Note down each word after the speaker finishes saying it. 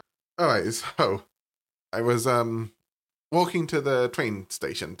Alright, so I was walking to the train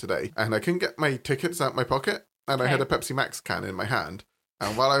station today and I couldn't get my tickets out my pocket and I had a Pepsi Max can in my hand.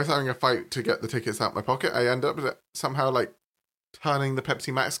 And while I was having a fight to get the tickets out my pocket, I ended up somehow like turning the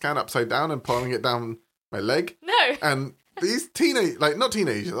Pepsi Max can upside down and pulling it down my leg. No. And these not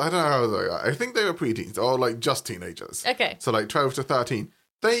teenagers, I don't know how they are. I think they were preteens or like just teenagers. Okay. So like 12 to 13.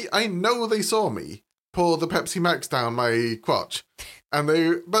 I know they saw me pour the Pepsi Max down my crotch.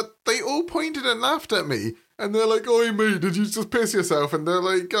 But they all pointed and laughed at me. And they're like, "Oi, mate, did you just piss yourself?" And they're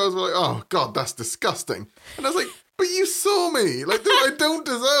like, girls were like, "Oh, God, that's disgusting." And I was like, "But you saw me. Like, I don't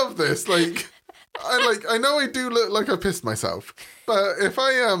deserve this. Like, I know I do look like I pissed myself. But if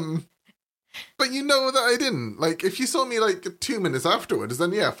but you know that I didn't. Like, if you saw me, like, 2 minutes afterwards,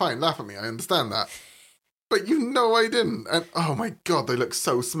 then yeah, fine, laugh at me. I understand that. But you know I didn't. And, oh, my God, they look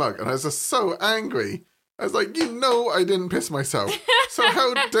so smug. And I was just so angry. I was like, you know I didn't piss myself. So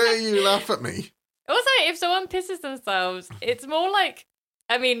how dare you laugh at me? Also, if someone pisses themselves, it's more like,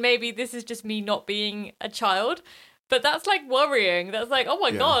 I mean, maybe this is just me not being a child, but that's like worrying. That's like, oh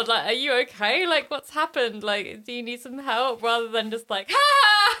my God, like, are you okay? Like, what's happened? Like, do you need some help? Rather than just like,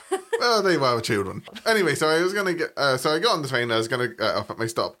 ha! Well, they were children. Anyway, so I was going to get, so I got on the train, I was going to get off at my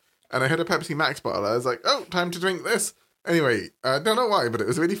stop, and I had a Pepsi Max bottle. I was like, oh, time to drink this. Anyway, I don't know why, but it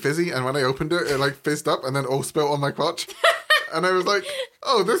was really fizzy, and when I opened it, it like fizzed up and then all spilt on my crotch. And I was like,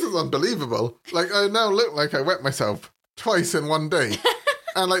 oh, this is unbelievable. Like, I now look like I wet myself twice in one day.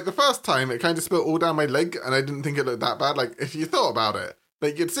 And, like, the first time, it kind of spilled all down my leg, and I didn't think it looked that bad. Like, if you thought about it,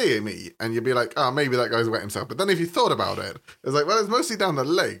 like, you'd see me, and you'd be like, oh, maybe that guy's wet himself. But then if you thought about it, it's like, well, it's mostly down the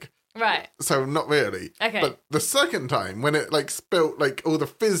leg. Right. So, not really. Okay. But the second time, when it, like, spilt, like, all the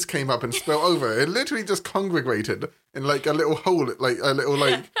fizz came up and spilled over, it literally just congregated in, like, a little hole, like, a little,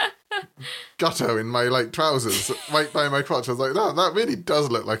 like... gutter in my like trousers right by my crotch. I was like, no, that really does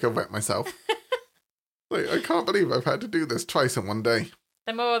look like I wet myself. Like, I can't believe I've had to do this twice in one day.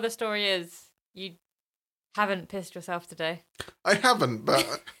 The moral of the story is you haven't pissed yourself today. I haven't,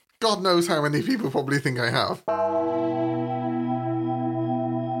 but God knows how many people probably think I have.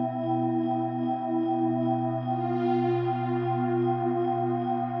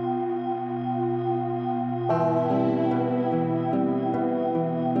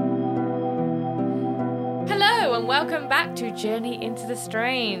 Welcome back to Journey into the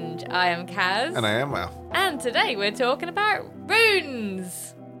Strange. I am Kaz. And I am Ralph. And today we're talking about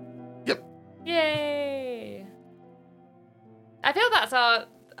runes. Yep. Yay. I feel that's our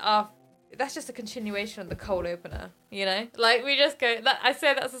that's just a continuation of the cold opener, you know? Like, we just go, I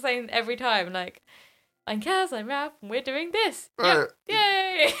say that's the same every time. Like, I'm Kaz, I'm Ralph, and we're doing this. Yep.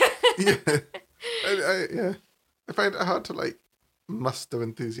 Yay. Yeah. Yeah. I find it hard to, like, muster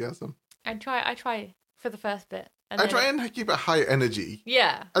enthusiasm. I try for the first bit. I try and keep a high energy.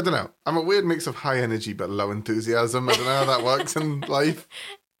 Yeah. I don't know. I'm a weird mix of high energy but low enthusiasm. I don't know how that works in life.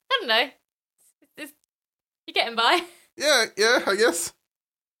 I don't know. You're getting by. Yeah, I guess.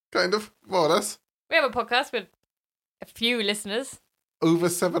 Kind of, more or less. We have a podcast with a few listeners. Over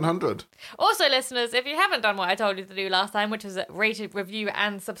 700. Also, listeners, if you haven't done what I told you to do last time, which was rate, review,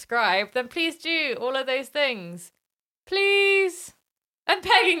 and subscribe, then please do all of those things. Please. I'm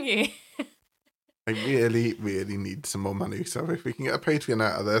begging you. I really, really need some more money, so if we can get a Patreon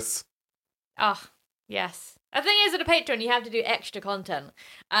out of this. Oh, yes. The thing is, with a Patreon, you have to do extra content.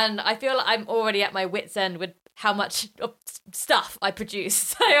 And I feel like I'm already at my wit's end with how much stuff I produce.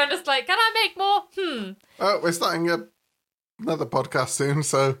 So I'm just like, can I make more? Oh, we're starting another podcast soon,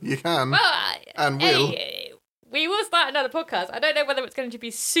 so you can. Well, and will. We will start another podcast. I don't know whether it's going to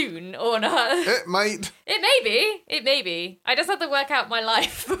be soon or not. It might. It may be. I just have to work out my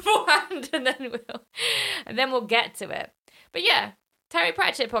life beforehand, and then we'll get to it. But yeah, Terry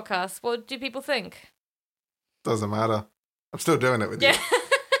Pratchett podcast. What do people think? Doesn't matter. I'm still doing it with you.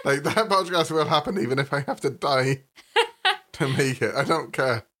 Like, that podcast will happen even if I have to die to make it. I don't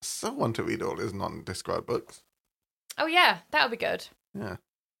care. So want to read all his non-described books. Oh yeah, that would be good. Yeah.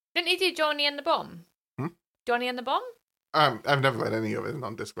 Didn't he do Johnny and the Bomb? Johnny and the Bomb? I've never read any of his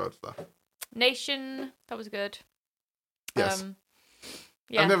non-described stuff. Nation, that was good. Yes.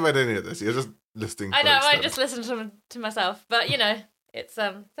 Yeah. I've never read any of this. You're just listing. I know, I just listened to myself. But, you know, it's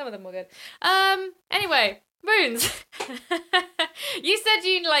some of them were good. Anyway, runes. You said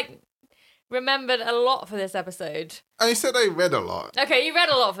you, like, remembered a lot for this episode. I said I read a lot. Okay, you read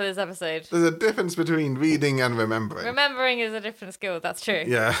a lot for this episode. There's a difference between reading and remembering. Remembering is a different skill, that's true.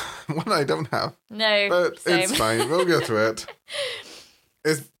 Yeah, one I don't have. No, but same. It's fine. We'll go through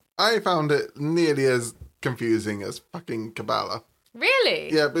it. I found it nearly as confusing as fucking Kabbalah.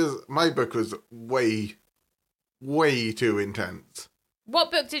 Really? Yeah, because my book was way, way too intense. What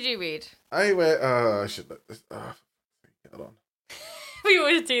book did you read? I should look this. Hold on. We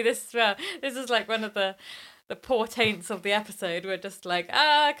always do this as well. This is like one of the portents of the episode. We're just like,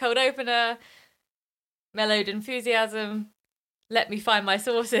 cold opener, mellowed enthusiasm. Let me find my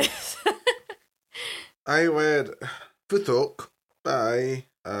sources. I read Futok by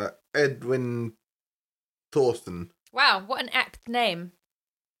Edwin Thorsten. Wow, what an apt name.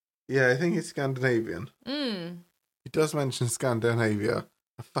 Yeah, I think he's Scandinavian. Mm. He does mention Scandinavia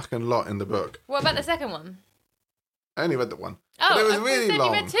a fucking lot in the book. What about the second one? I only read the one. Oh, but it was I really said long.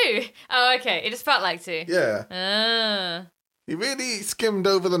 you read two. Oh, okay. It just felt like two. Yeah. Ah. He really skimmed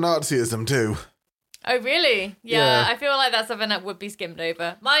over the Nazism too. Oh, really? Yeah, Yeah. I feel like that's something that would be skimmed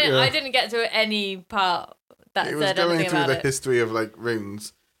over. Yeah. I didn't get to any part that He was said going anything through about the it. history of like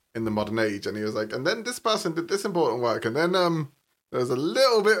runes in the modern age, and he was like, and then this person did this important work, and then there was a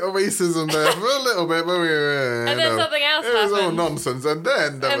little bit of racism there for a little bit, but And then something else it was all happened. nonsense, and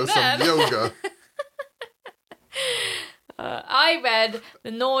then there And was then- some yoga. I read The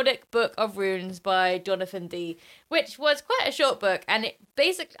Nordic Book of Runes by Jonathan Dee, which was quite a short book, and it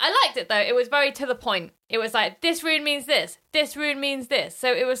basically, I liked it though. It was very to the point. It was like, this rune means this rune means this.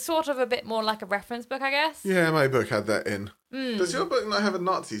 So it was sort of a bit more like a reference book, I guess. Yeah, my book had that in. Mm. Does your book not have a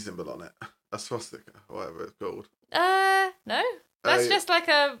Nazi symbol on it? A swastika, or whatever it's called. No. That's I- just like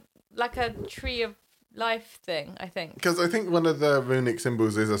a tree of life thing, I think. Because I think one of the runic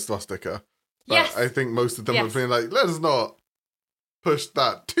symbols is a swastika. But Yes. I think most of them Yes. have been like, let's not push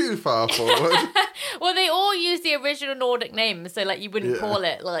that too far forward. Well, they all use the original Nordic names, so like you wouldn't Yeah. call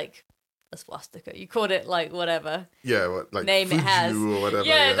it like a swastika. You called it like whatever Yeah, what, like name it has. Fuju or whatever.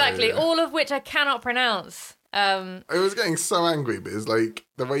 Yeah, exactly. yeah. All of which I cannot pronounce. I was getting so angry because like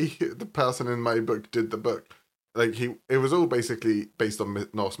the way the person in my book did the book, like it was all basically based on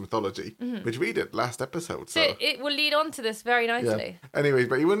Norse mythology, which we did last episode. So So, it will lead on to this very nicely. Anyways,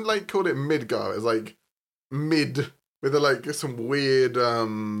 but he wouldn't like call it Midgar. It was like mid with some weird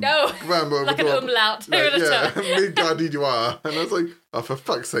No, grammar like an over umlaut Like, over the yeah, top. Midgardidua. And I was like, oh, for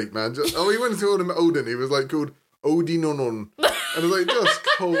fuck's sake, man. He wouldn't call him Odin. He was like called Odinonon. And I was like, just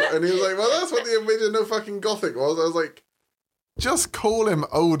call. And he was like, well, that's what the original fucking Gothic was. I was like, just call him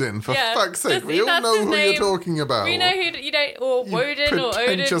Odin, for Yeah, fuck's sake. just- We all that's know his who name. you're talking about. We know who you don't, or You Woden or Odin.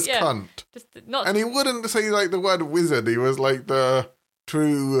 pretentious Yeah, cunt. just not. And he wouldn't say like the word wizard. He was like the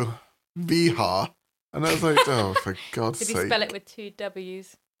true Vihar. And I was like, oh, for God's Did sake. he spell it with two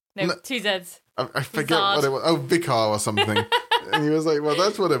W's? No, No. two Z's. I forget what it was. Oh, Vicar or something. And he was like, well,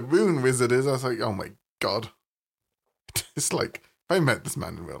 that's what a rune wizard is. I was like, oh my God. It's like, if I met this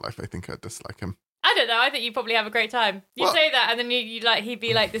man in real life, I think I'd dislike him. I don't know. I think you probably have a great time. You Well- say that, and then you like he'd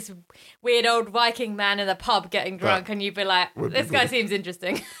be like this weird old Viking man in a pub getting drunk, and you'd be like, would be "This guy weird. seems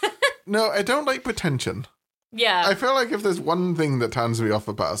interesting." No, I don't like pretension. Yeah, I feel like if there's one thing that turns me off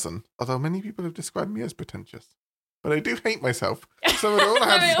a person, although many people have described me as pretentious, but I do hate myself. So it all so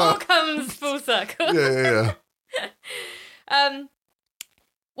adds it all up. comes full circle. Yeah.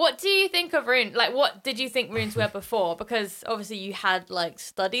 What do you think of runes? Like, what did you think runes were before? Because obviously you had like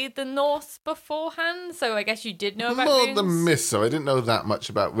studied the Norse beforehand, so I guess you did know about More runes. the myth, so I didn't know that much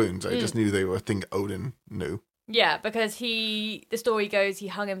about runes. I just knew they were a thing Odin knew. Yeah, because the story goes he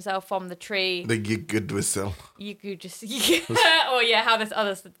hung himself from the tree. The good whistle. You could just, or yeah, how this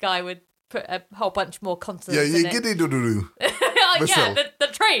other guy would put a whole bunch more Yeah, consonants you in it. giddy doo doo. Oh, yeah, whistle. the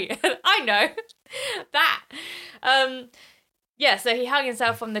tree. I know that. Yeah, so he hung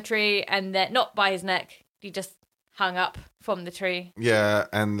himself from the tree, and then not by his neck. He just hung up from the tree. Yeah,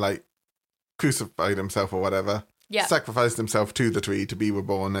 and like crucified himself or whatever. Yeah. Sacrificed himself to the tree to be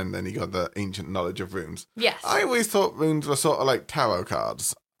reborn, and then he got the ancient knowledge of runes. Yes. I always thought runes were sort of like tarot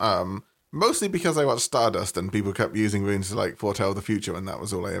cards. Mostly because I watched Stardust and people kept using runes to like foretell the future, and that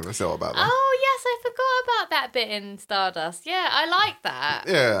was all I ever saw about them. Oh yes, I forgot about that bit in Stardust. Yeah, I like that.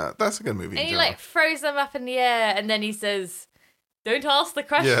 Yeah, that's a good movie. And in he general. like throws them up in the air, and then he says, "Don't ask the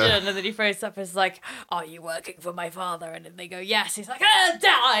question." Yeah. And then he throws it up and is like, "Are you working for my father?" And then they go, "Yes." He's like,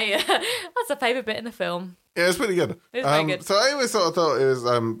 "Die." That's a favourite bit in the film. Yeah, it's pretty good. It's very good. So I always sort of thought it was,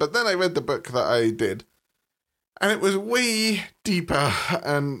 but then I read the book that I did, and it was way deeper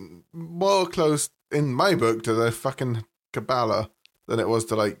and more close in my book to the fucking Kabbalah than it was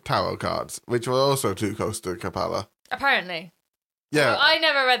to like tarot cards, which were also too close to Kabbalah. Apparently. Yeah, I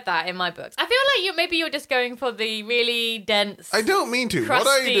never read that in my books. I feel like maybe you're just going for the really dense. I don't mean to. What I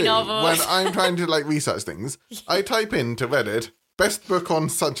crusty do novels. when I'm trying to like research things, I type into Reddit best book on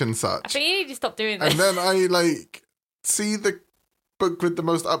such and I such, think you need to stop doing this. and then I like see the book with the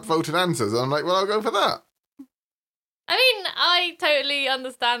most upvoted answers, and I'm like, well, I'll go for that. I mean, I totally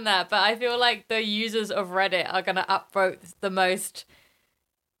understand that, but I feel like the users of Reddit are going to upvote the most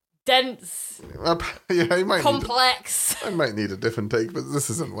dense, Yeah, complex. I might need a different take, but this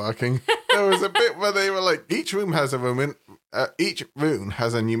isn't working. There was a bit where they were like, each room has a rune. Each rune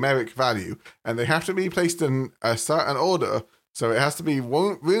has a numeric value, and they have to be placed in a certain order. So it has to be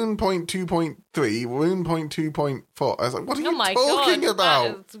rune point 2.3, rune point 2.4. I was like, what are you talking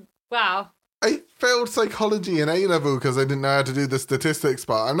about? Wow. I failed psychology in A-level because I didn't know how to do the statistics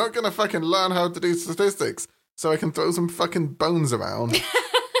part. I'm not going to fucking learn how to do statistics so I can throw some fucking bones around.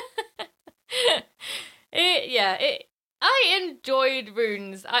 I enjoyed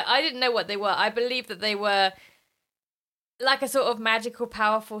runes. I didn't know what they were. I believe that they were like a sort of magical,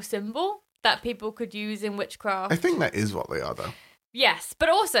 powerful symbol that people could use in witchcraft. I think that is what they are, though. Yes, but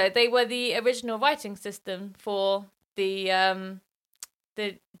also they were the original writing system for the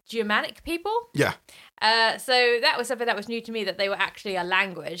Germanic people. Yeah. So that was something that was new to me, that they were actually a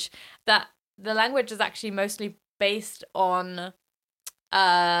language. That the language is actually mostly based on,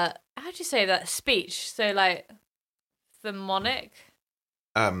 how do you say that? Speech. So like phonemic.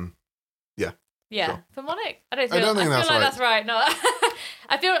 Yeah. Yeah, sure. phonemic. I don't think that's feel like right. that's right. No,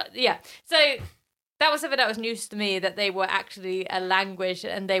 I feel So that was something that was news to me, that they were actually a language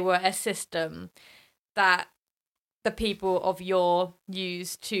and they were a system that the people of yore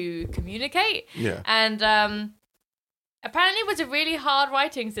used to communicate. Yeah. And apparently it was a really hard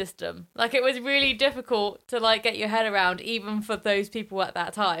writing system. Like, it was really difficult to like get your head around, even for those people at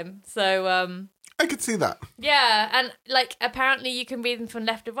that time. So I could see that. yeah, and like apparently you can read them from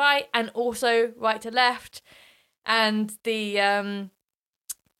left to right and also right to left. And the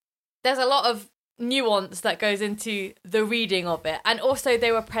there's a lot of nuance that goes into the reading of it. And also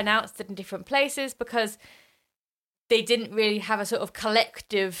they were pronounced in different places because they didn't really have a sort of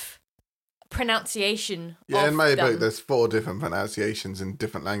collective pronunciation. Yeah, in my book, them. there's 4 different pronunciations in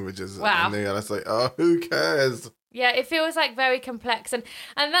different languages. Wow. And they're just like, oh, who cares? Yeah, it feels like very complex. And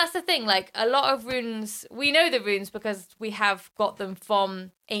that's the thing, like a lot of runes, we know the runes because we have got them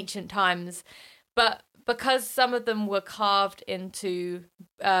from ancient times, but because some of them were carved into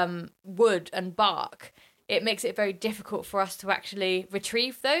wood and bark, it makes it very difficult for us to actually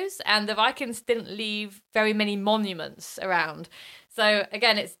retrieve those. And the Vikings didn't leave very many monuments around. So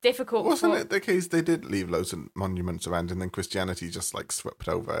again, it's difficult. Wasn't it the case they did leave loads of monuments around and then Christianity just like swept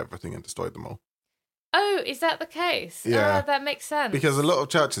over everything and destroyed them all? Oh, is that the case? Yeah. That makes sense. Because a lot of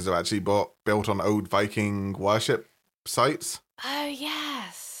churches are actually built on old Viking worship sites. Oh,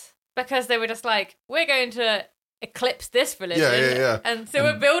 yes. Because they were just like, we're going to eclipse this religion. Yeah. And so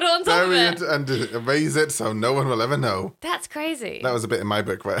we'll build on top of Bury it. it and erase it so no one will ever know. That's crazy. That was a bit in my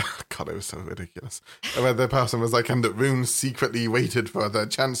book where, God, it was so ridiculous. Where the person was like, and the runes secretly waited for their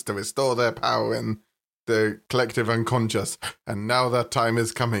chance to restore their power in the collective unconscious. And now that time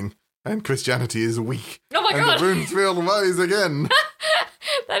is coming. And Christianity is weak. Oh my God. God. The runes will rise again.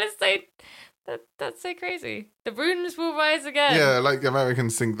 That is so... That's so crazy. The runes will rise again. Yeah, like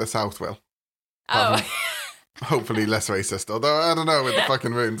Americans think the South will. Oh. Hopefully less racist. Although, I don't know, with the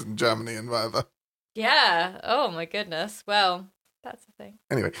fucking runes in Germany and whatever. Yeah. Oh my goodness. Well, that's the thing.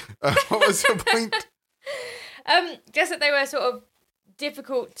 Anyway, what was your point? Just that they were sort of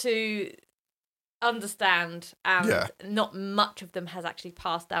difficult to understand, and not much of them has actually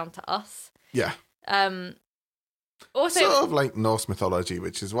passed down to us. Yeah. Also, sort of like Norse mythology,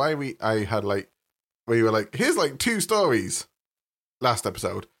 which is why we were like, here's like 2 stories last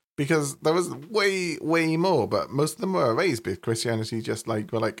episode, because there was way more, but most of them were erased because Christianity just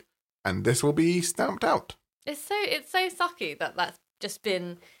like were like, and this will be stamped out. It's so sucky that that's just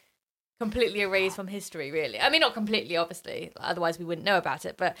been completely erased from history, really. I mean, not completely, obviously, otherwise we wouldn't know about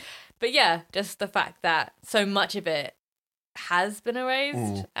it, but yeah, just the fact that so much of it has been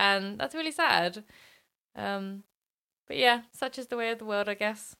erased, and that's really sad. But yeah, such is the way of the world, I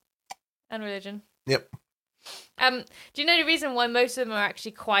guess, and religion. Yep. Do you know the reason why most of them are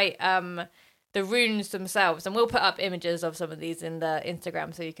actually quite the runes themselves? And we'll put up images of some of these in the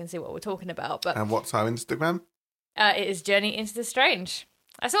Instagram so you can see what we're talking about. But and what's our Instagram? It is Journey into the Strange.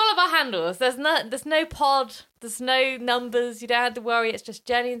 That's all of our handles. There's no pod. There's no numbers. You don't have to worry. It's just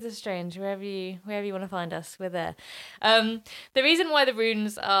Journey into the Strange. Wherever you want to find us, we're there. The reason why the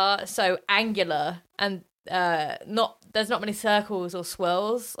runes are so angular and there's not many circles or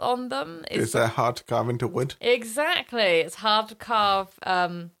swirls on them Is they're hard to carve into wood? Exactly. It's hard to carve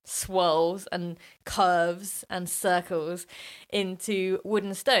swirls and curves and circles into wood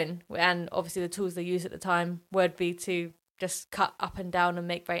and stone. And obviously the tools they used at the time would be to just cut up and down and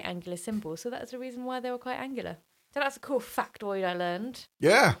make very angular symbols. So that's the reason why they were quite angular. So that's a cool factoid I learned.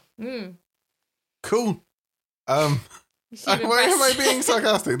 Yeah. Cool. Why am I being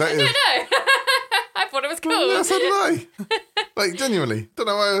sarcastic? That is... No. I'm thought it was cool. Yeah, so did I. Like, genuinely. Don't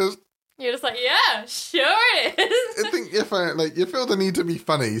know why I was... You're just like, yeah, sure it is. I think you feel the need to be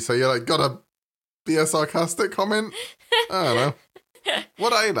funny, so you're like, gotta be a sarcastic comment. I don't know.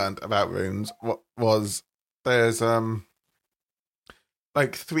 What I learned about runes was there's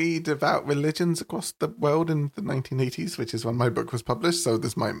like 3 devout religions across the world in the 1980s, which is when my book was published, so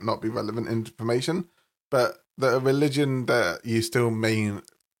this might not be relevant information. But the religion that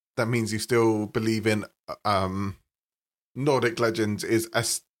that means you still believe in Nordic legends is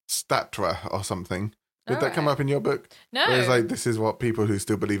Astatra or something. Did that come up in your book? No. Whereas, like, this is what people who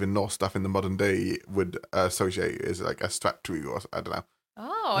still believe in Norse stuff in the modern day would associate is like Astratru, or I don't know.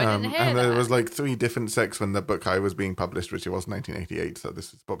 Oh, I didn't hear and that. there was like 3 different sects when the book I was being published, which it was 1988, so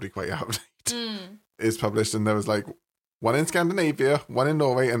this is probably quite out of date, is published, and there was like one in Scandinavia, one in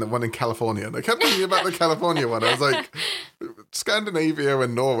Norway, and then one in California. And I kept thinking about the California one. I was like, Scandinavia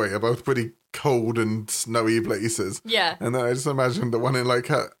and Norway are both pretty cold and snowy places. Yeah. And then I just imagined the one in like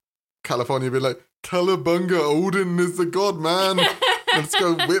California be like, Calabunga Odin is the god, man. Let's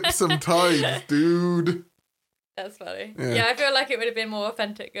go whip some tides, dude. That's funny. Yeah, I feel like it would have been more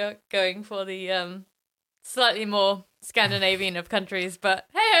authentic going for the slightly more Scandinavian of countries, but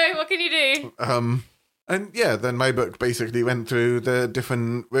hey, what can you do? And yeah, then my book basically went through the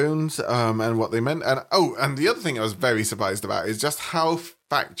different runes and what they meant. And the other thing I was very surprised about is just how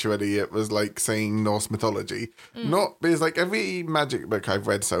factually it was like saying Norse mythology. Not because like every magic book I've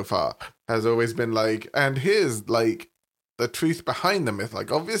read so far has always been like, and here's like the truth behind the myth.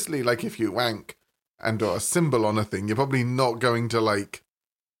 Like obviously, like if you wank and draw a symbol on a thing, you're probably not going to like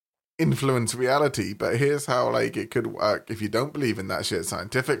influence reality, but here's how like it could work if you don't believe in that shit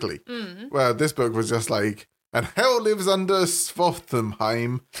scientifically. Well, this book was just like, and hell lives under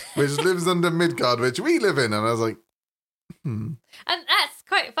Svartalfheim, which lives under Midgard, which we live in. And I was like, And that's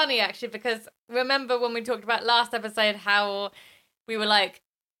quite funny actually, because remember when we talked about last episode how we were like,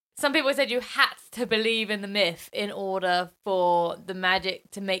 some people said you had to believe in the myth in order for the magic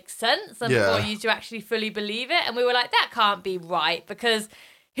to make sense and for you to actually fully believe it. And we were like, that can't be right, because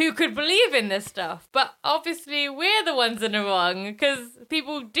who could believe in this stuff? But obviously we're the ones in the wrong, because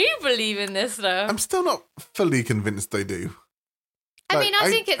people do believe in this stuff. I'm still not fully convinced they do. I mean, I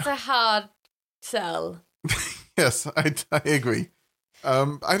think it's a hard sell. Yes, I agree.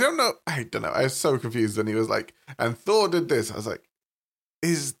 I don't know. I was so confused when he was like, and Thor did this. I was like,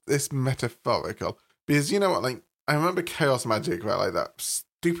 is this metaphorical? Because you know what, like, I remember Chaos Magic, where like that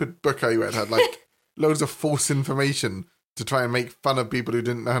stupid book I read had like loads of false information to try and make fun of people who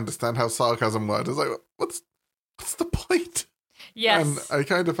didn't understand how sarcasm worked. I was like, what's the point? Yes. And I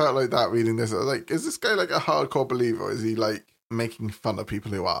kind of felt like that reading this. I was like, is this guy like a hardcore believer, or is he like making fun of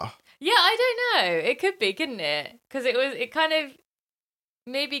people who are? Yeah, I don't know. It could be, couldn't it? Because it kind of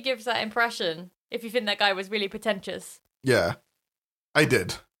maybe gives that impression if you think that guy was really pretentious. Yeah, I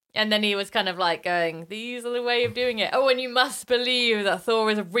did. And then he was kind of like going, these are the way of doing it. Oh, and you must believe that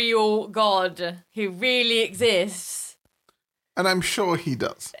Thor is a real god who really exists. And I'm sure he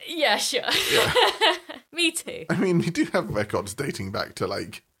does. Yeah, sure. Yeah. Me too. I mean, we do have records dating back to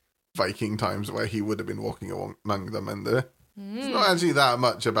like Viking times where he would have been walking among them, and there's not actually that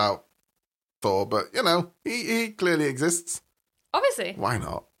much about Thor, but you know, he clearly exists. Obviously. Why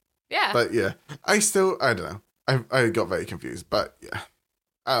not? Yeah. But yeah, I don't know. I got very confused, but yeah.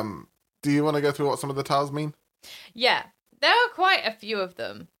 Do you want to go through what some of the tiles mean? Yeah, there are quite a few of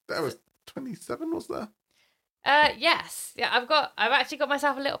them. There was 27, was there? Yes. Yeah, I've actually got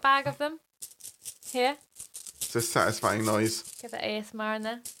myself a little bag of them here. It's a satisfying noise. Get the ASMR in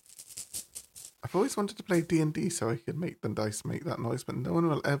there. I've always wanted to play D&D so I could make the dice make that noise, but no one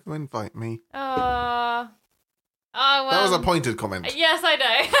will ever invite me. Oh, well. That was a pointed comment. Yes, I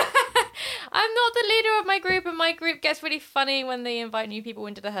know. I'm not the leader of my group, and my group gets really funny when they invite new people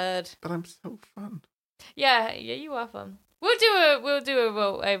into the herd. But I'm so fun. Yeah, you are fun. We'll do a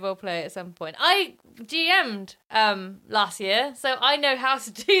role play at some point. I GM'd last year, so I know how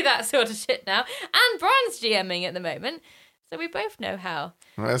to do that sort of shit now. And Brian's GMing at the moment, so we both know how.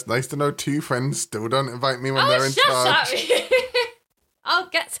 Well, it's nice to know 2 friends still don't invite me when they're in charge. Shut up! I'll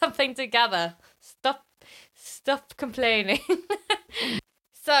get something together. Stop complaining.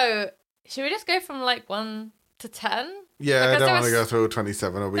 So, should we just go from like 1 to 10? Yeah, because I don't want to go through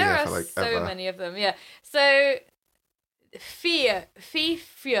 27 or be there for like so ever. Many of them, yeah. So, Fio.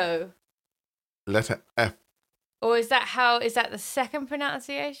 Letter F. Or is that the second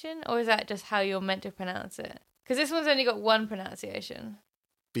pronunciation? Or is that just how you're meant to pronounce it? Because this one's only got one pronunciation.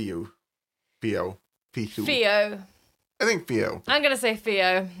 Fio. Fio. I think Fio. I'm going to say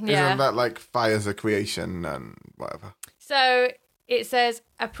Fio, yeah. Isn't that like fire's a creation and whatever? So, it says,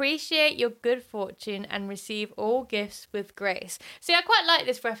 appreciate your good fortune and receive all gifts with grace. See, I quite like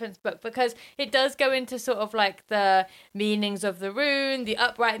this reference book because it does go into sort of like the meanings of the rune, the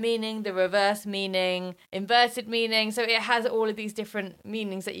upright meaning, the reverse meaning, inverted meaning. So it has all of these different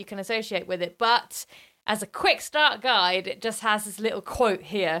meanings that you can associate with it. But as a quick start guide, it just has this little quote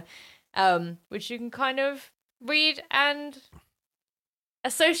here, which you can kind of read and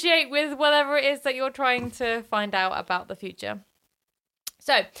associate with whatever it is that you're trying to find out about the future.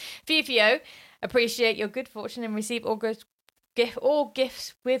 So, Fio, appreciate your good fortune and receive all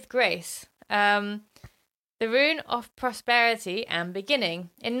gifts with grace. The rune of prosperity and beginning.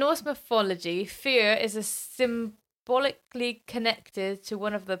 In Norse mythology, Fyr is symbolically connected to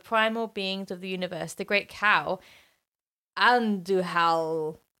one of the primal beings of the universe, the great cow,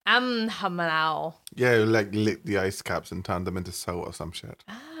 Anduhal. Amhamanal. Yeah, who like licked the ice caps and turned them into salt or some shit.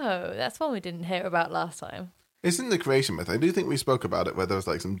 Oh, that's one we didn't hear about last time. It's in the creation myth. I do think we spoke about it where there was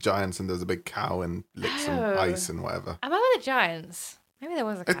like some giants and there's a big cow and licked some ice and whatever. I remember the giants. Maybe there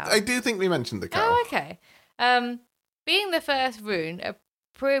was a cow. I do think we mentioned the cow. Oh, okay. Being the first rune,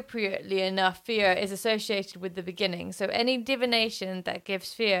 appropriately enough, fear is associated with the beginning. So any divination that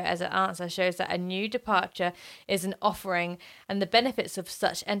gives fear as an answer shows that a new departure is an offering, and the benefits of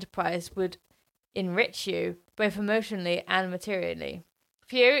such enterprise would enrich you, both emotionally and materially.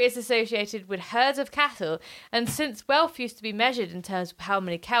 Fear is associated with herds of cattle, and since wealth used to be measured in terms of how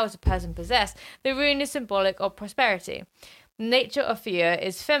many cows a person possessed, the rune is symbolic of prosperity. The nature of fear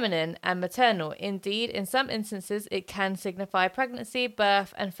is feminine and maternal. Indeed, in some instances, it can signify pregnancy,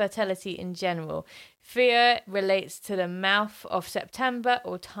 birth, and fertility in general. Fear relates to the mouth of September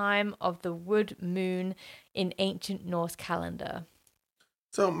or time of the wood moon in ancient Norse calendar.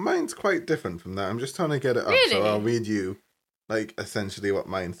 So mine's quite different from that. I'm just trying to get it up, Really? so I'll read you like essentially what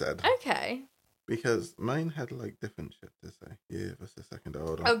mine said. Okay. Because mine had like different shit to say. Yeah, just a second.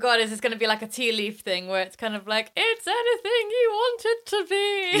 Hold on. Oh god, is this going to be like a tea leaf thing where it's kind of like, it's anything you want it to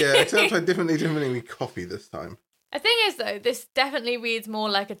be? Yeah, except I differently we copy this time. The thing is though, this definitely reads more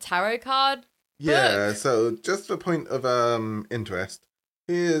like a tarot card. Yeah, book. so just for point of interest,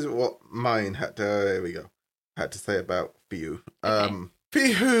 here's what mine had to, there we go, had to say about Fiu. Okay.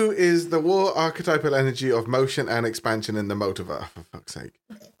 Fihu is the war archetypal energy of motion and expansion in the multiverse, for fuck's sake.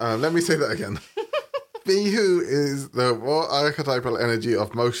 Let me say that again. Fihu is the war archetypal energy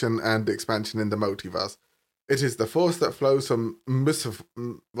of motion and expansion in the multiverse. It is the force that flows from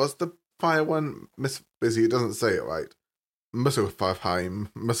what's the fire one? Busy, it doesn't say it right. Muspelheim,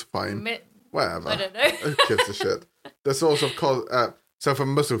 whatever. I don't know. Who gives a shit? The source of so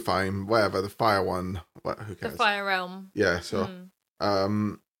from Muspelheim, whatever, the fire one. Who cares? The fire realm. Yeah, sure.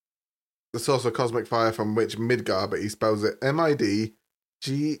 The source of cosmic fire from which Midgar, but he spells it Midgardhr,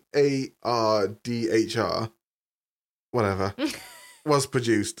 whatever, was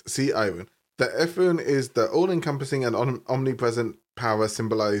produced. See Iron. The Ifrun is the all-encompassing and omnipresent power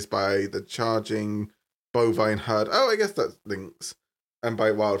symbolized by the charging bovine herd. Oh, I guess that links. And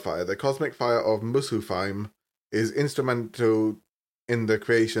by wildfire. The cosmic fire of Muspelheim is instrumental in the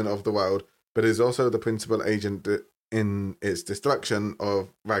creation of the world, but is also the principal agent in its destruction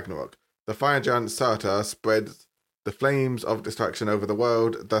of Ragnarok. The fire giant Surtur spreads the flames of destruction over the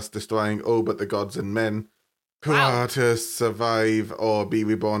world, thus destroying all but the gods and men who are to survive or be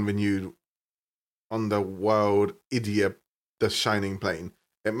reborn renewed on the world Idia, the shining plane.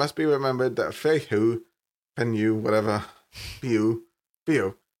 It must be remembered that Fiu,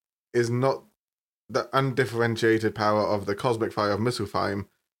 is not the undifferentiated power of the cosmic fire of Muspelheim,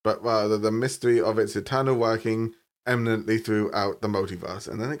 but rather the mystery of its eternal working eminently throughout the multiverse.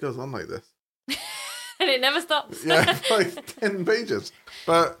 And then it goes on like this. And it never stops. Yeah, like 10 pages.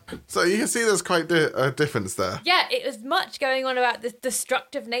 But, so you can see there's quite a difference there. Yeah, it was much going on about this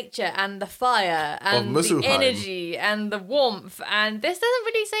destructive nature and the fire and the energy and the warmth. And this doesn't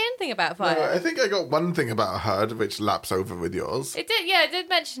really say anything about fire. No, I think I got one thing about a herd, which laps over with yours. It did, yeah, it did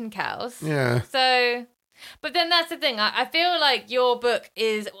mention cows. Yeah. So, but then that's the thing. I feel like your book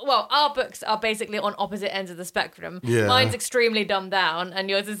is, well, our books are basically on opposite ends of the spectrum. Yeah. Mine's extremely dumbed down and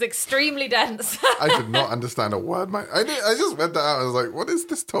yours is extremely dense. I did not understand a word. I just read that out. I was like, what is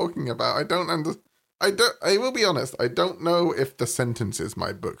this talking about? I don't understand. I will be honest. I don't know if the sentences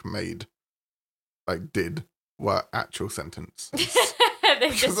my book made, were actual sentences.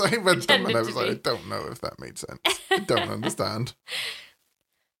 Because I read them and I was like, I don't know if that made sense. I don't understand.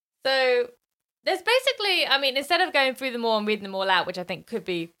 So there's basically, I mean, instead of going through them all and reading them all out, which I think could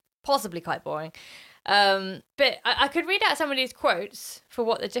be possibly quite boring, but I could read out some of these quotes for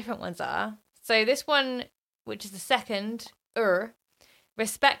what the different ones are. So this one, which is the second,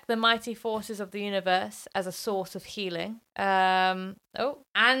 respect the mighty forces of the universe as a source of healing. Ansu,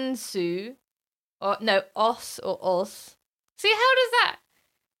 Os or Os. See, how does that?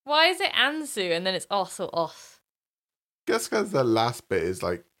 Why is it Ansu and then it's Os or Os? Guess because the last bit is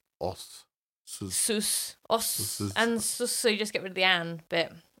like os. Sus, Os, and sus, so you just get rid of the an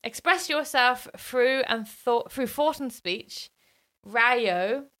bit. Express yourself through thought and speech.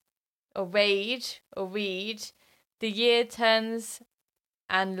 Rayo, or rage, or read. The year turns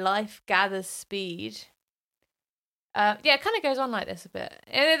and life gathers speed. It kind of goes on like this a bit.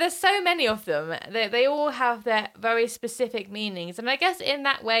 There's so many of them. They all have their very specific meanings. And I guess in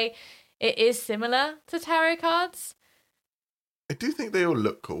that way, it is similar to tarot cards. I do think they all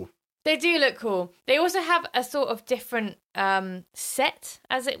look cool. They do look cool. They also have a sort of different set,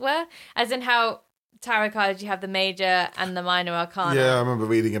 as it were. As in how tarot cards, you have the major and the minor arcana. Yeah, I remember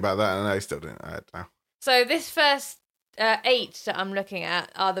reading about that and I still didn't. I don't know. So this first 8 that I'm looking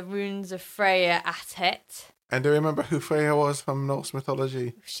at are the runes of Freya Atet. And do you remember who Freya was from Norse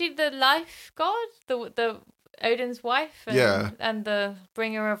mythology? Was she the life god? The Odin's wife? And the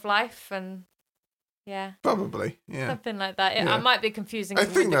bringer of life and... Yeah. Probably, yeah. Something like that. I might be confusing. I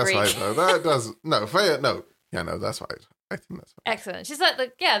think that's right, though. That does... No, Freya, no. Yeah, no, that's right. I think that's right. Excellent. She's like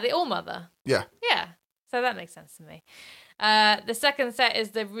the All-Mother. Yeah. Yeah. So that makes sense to me. The second set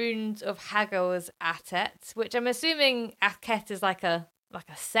is the runes of Hagel's Atet, which I'm assuming Aket is like a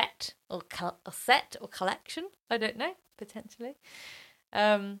set or a set or collection. I don't know, potentially.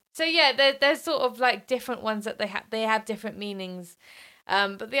 So yeah, there's sort of like different ones that they have different meanings.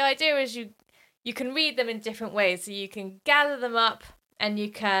 But the idea is you can read them in different ways. So you can gather them up and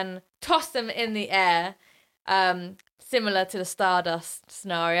you can toss them in the air. Similar to the Stardust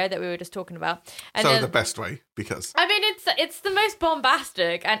scenario that we were just talking about. And so the best way, because... I mean, it's the most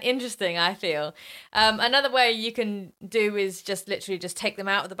bombastic and interesting, I feel. Another way you can do is just literally just take them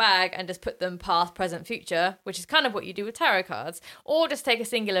out of the bag and just put them past, present, future, which is kind of what you do with tarot cards. Or just take a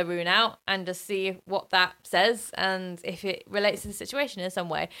singular rune out and just see what that says and if it relates to the situation in some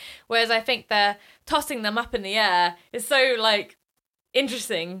way. Whereas I think the tossing them up in the air is so, like...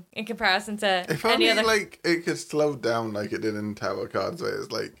 interesting in comparison to if any only, other... like, it could slow down like it did in tarot cards, where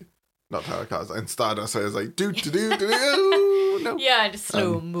it's like... Not tarot cards, in Stardust, so it's like... No. Yeah, just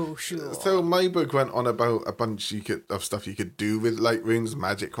slow motion. So my book went on about a bunch of stuff you could do with, like, runes,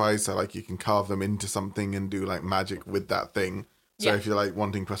 magic-wise. So, like, you can carve them into something and do, like, magic with that thing. So if you're, like,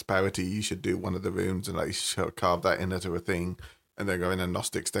 wanting prosperity, you should do one of the runes and, like, carve that into a thing. And then go in a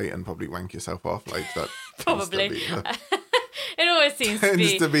Gnostic state and probably wank yourself off. Like, that probably. It always seems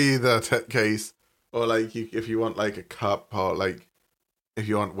to be the case. Or, like, if you want, like, a cup, or, like, if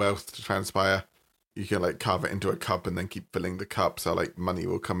you want wealth to transpire, you can, like, carve it into a cup and then keep filling the cup, so, like, money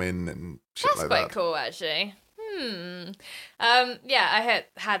will come in and shit like that. That's quite cool, actually. Yeah, I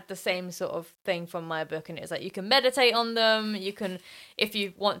had the same sort of thing from my book, and it's like you can meditate on them. You can, if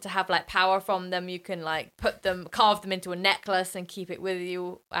you want to have like power from them, you can like carve them into a necklace and keep it with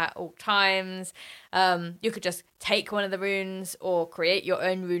you at all times. You could just take one of the runes or create your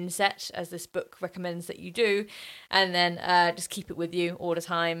own rune set, as this book recommends that you do, and then just keep it with you all the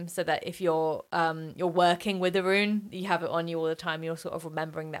time, so that if you're working with a rune, you have it on you all the time. You're sort of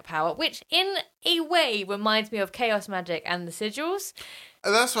remembering that power, which in a way reminds me of chaos magic and the sigils.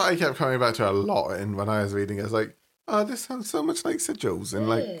 And that's what I kept coming back to a lot when I was reading it. I was like, oh, this sounds so much like sigils, in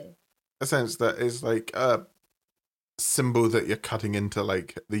like a sense that is like a symbol that you're cutting into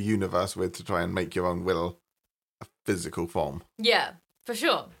like the universe with to try and make your own will a physical form. Yeah, for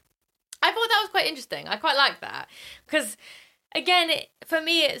sure. I thought that was quite interesting. I quite like that because, again, for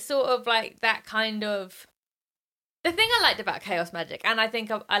me, it's sort of like that kind of... The thing I liked about chaos magic, and I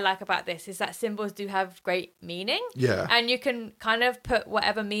think I like about this, is that symbols do have great meaning. Yeah. And you can kind of put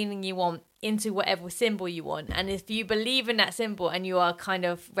whatever meaning you want into whatever symbol you want. And if you believe in that symbol and you are kind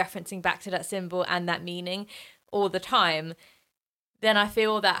of referencing back to that symbol and that meaning all the time, then I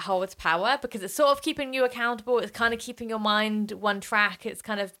feel that holds power, because it's sort of keeping you accountable. It's kind of keeping your mind one track. It's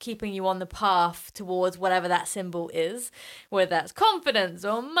kind of keeping you on the path towards whatever that symbol is, whether that's confidence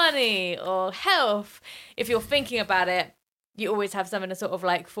or money or health. If you're thinking about it, you always have something to sort of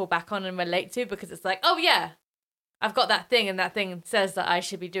like fall back on and relate to, because it's like, oh yeah, I've got that thing and that thing says that I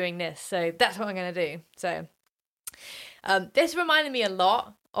should be doing this. So that's what I'm going to do. So this reminded me a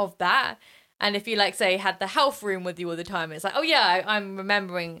lot of that. And if you, like, say, had the health room with you all the time, it's like, oh, yeah, I'm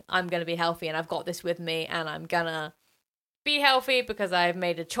remembering I'm going to be healthy and I've got this with me and I'm going to be healthy because I've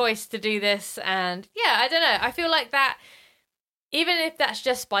made a choice to do this. And, yeah, I don't know. I feel like that, even if that's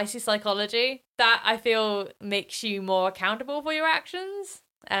just spicy psychology, that I feel makes you more accountable for your actions.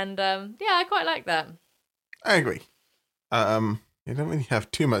 And, yeah, I quite like that. I agree. You don't really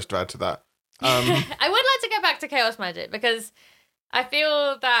have too much to add to that. I would like to go back to chaos magic because I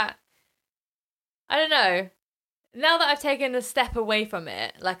feel that, I don't know, now that I've taken a step away from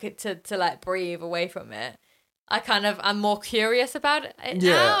it, like to like breathe away from it, I'm more curious about it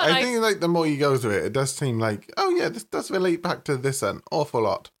Yeah, now. I think like the more you go through it does seem like, oh yeah, this does relate back to this an awful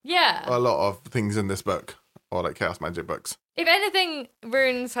lot. Yeah. A lot of things in this book, or like chaos magic books. If anything,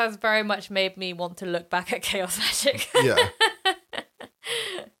 Runes has very much made me want to look back at chaos magic. Yeah.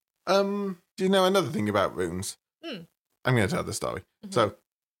 Do you know another thing about runes? Mm. I'm going to tell the story. Mm-hmm. So,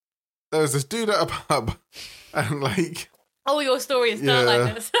 there was this dude at a pub, and like... All your stories start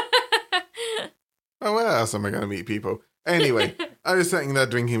like this. Oh, where else am I going to meet people? Anyway, I was sitting there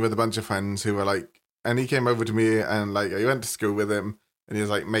drinking with a bunch of friends who were like... And he came over to me, and like, I went to school with him, and he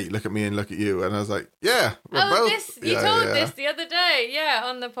was like, mate, look at me and look at you. And I was like, yeah, we're both... You told this the other day,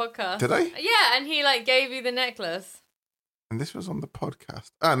 on the podcast. Did I? Yeah, and he like gave you the necklace. And this was on the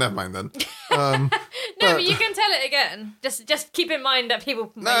podcast. Ah, never mind then. No, but you can tell it again. Just keep in mind that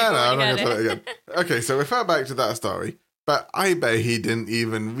people. No, I'm not going to tell it again. Okay, so we fell back to that story, but I bet he didn't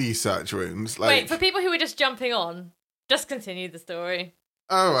even research runes. Like, wait, for people who were just jumping on, just continue the story.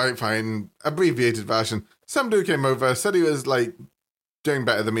 All right, fine. Abbreviated version. Some dude came over, said he was like doing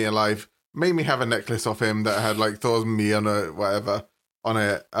better than me in life, made me have a necklace off him that had like Thor's me on it, whatever, on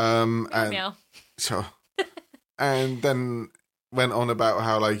it. And Meow. sure. And then went on about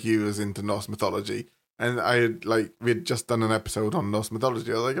how like he was into Norse mythology. And we'd just done an episode on Norse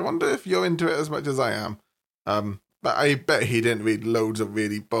mythology. I was like, I wonder if you're into it as much as I am. But I bet he didn't read loads of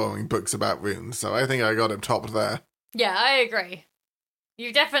really boring books about runes. So I think I got him topped there. Yeah, I agree.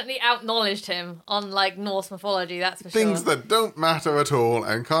 You definitely out-knowledged him on like Norse mythology, that's for Things sure. that don't matter at all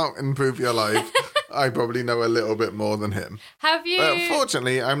and can't improve your life. I probably know a little bit more than him. Have you... But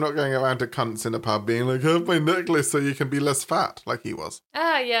fortunately, I'm not going around to cunts in a pub being like, have my necklace so you can be less fat, like he was.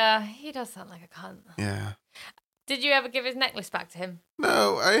 Ah, yeah, he does sound like a cunt. Yeah. Did you ever give his necklace back to him?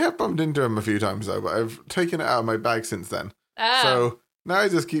 No, I have bumped into him a few times though, but I've taken it out of my bag since then. Ah. So now I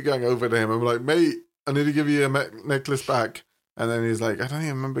just keep going over to him. I'm like, mate, I need to give you a necklace back. And then he's like, I don't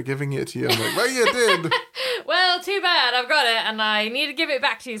even remember giving it to you. I'm like, well, you did. Well, too bad. I've got it and I need to give it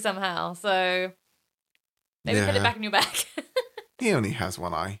back to you somehow. So maybe put it back in your bag. He only has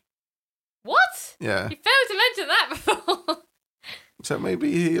one eye. What? Yeah. You failed to mention that before. So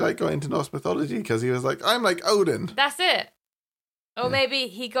maybe he like got into Norse mythology because he was like, I'm like Odin. That's it. Or maybe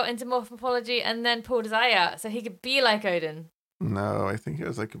he got into Norse mythology and then pulled his eye out so he could be like Odin. No, I think it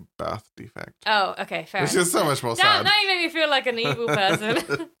was like a birth defect. Oh, okay, fair Which enough. is so much more Now sad. you make me feel like an evil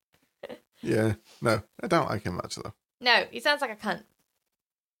person. Yeah. No, I don't like him much though. No, he sounds like a cunt.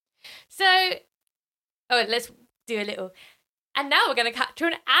 So, let's do a little. And now we're going to cut to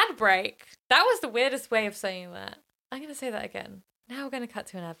an ad break. That was the weirdest way of saying that. I'm going to say that again. Now we're going to cut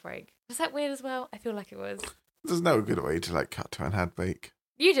to an ad break. Was that weird as well? I feel like it was. There's no good way to like cut to an ad break.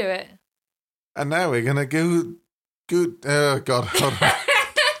 You do it. And now we're gonna go. Oh God, hold on.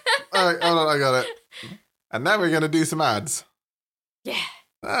 All right, hold on, I got it. And now we're gonna do some ads. Yeah.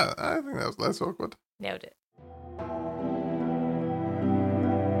 Oh, I think that was less awkward. Nailed it.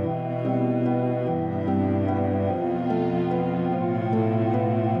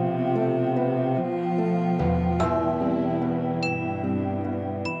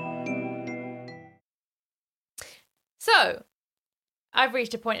 So, I've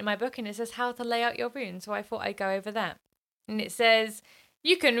reached a point in my book and it says how to lay out your runes, so I thought I'd go over that. And it says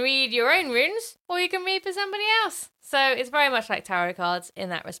you can read your own runes or you can read for somebody else. So it's very much like tarot cards in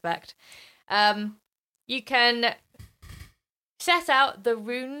that respect. You can set out the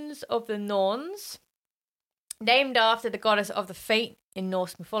runes of the Norns, named after the goddess of the fate in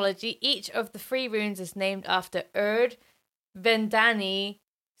Norse mythology. Each of the 3 runes is named after Erd, Vendani,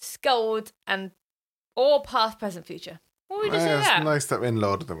 Skuld, and or past, present, future. What would you say It's that? nice that we're in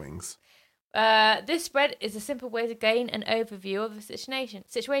Lord of the Rings. This spread is a simple way to gain an overview of the situation.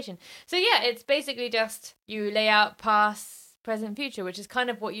 So yeah, it's basically just you lay out past, present, future, which is kind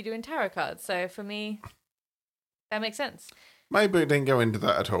of what you do in tarot cards. So for me, that makes sense. My book didn't go into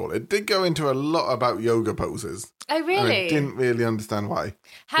that at all. It did go into a lot about yoga poses. Oh, And really? I didn't really understand why.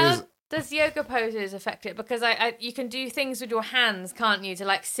 How does yoga poses affect it? Because you can do things with your hands, can't you, to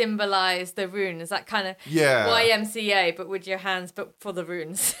like symbolize the runes? That kind of Yeah. YMCA, but with your hands, but for the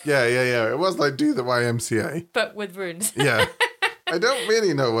runes. Yeah. It was like do the YMCA. But with runes. Yeah. I don't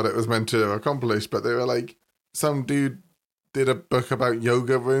really know what it was meant to accomplish, but they were like, some dude did a book about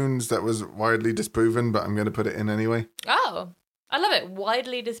yoga runes that was widely disproven, but I'm going to put it in anyway. Oh, I love it.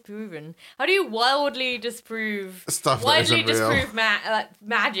 Widely disproven. How do you wildly disprove Stuff that widely isn't real. disprove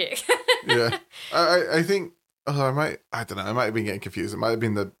magic? Yeah. I think Oh, I don't know. I might have been getting confused. It might have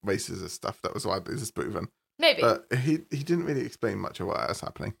been the races and stuff that was why this is proven. Maybe. But he didn't really explain much of what was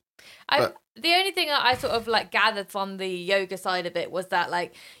happening. The only thing I sort of like gathered from the yoga side of it was that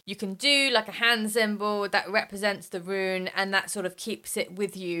like you can do like a hand symbol that represents the rune, and that sort of keeps it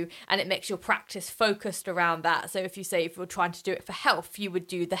with you, and it makes your practice focused around that. So if you're trying to do it for health, you would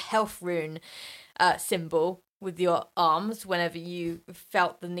do the health rune symbol with your arms whenever you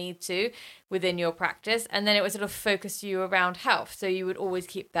felt the need to within your practice, and then it would sort of focus you around health, so you would always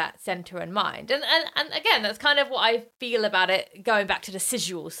keep that center in mind. And again, that's kind of what I feel about it, going back to the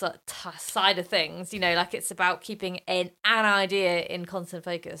sigil side of things, like it's about keeping an idea in constant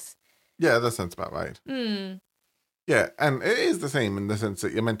focus. Yeah, that sounds about right. Yeah, and it is the same in the sense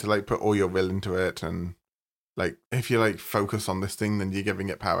that you're meant to like put all your will into it, and like if you like focus on this thing, then you're giving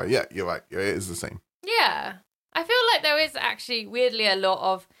it power. Yeah, you're right. It is the same. Yeah. I feel like there is actually weirdly a lot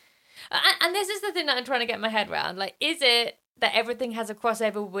of, and this is the thing that I'm trying to get my head around. Like, is it that everything has a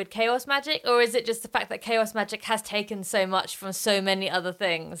crossover with chaos magic, or is it just the fact that chaos magic has taken so much from so many other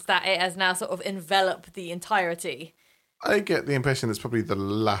things that it has now sort of enveloped the entirety? I get the impression it's probably the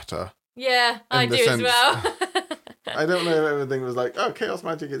latter. Yeah, I do as well. I don't know if everything was like, oh, chaos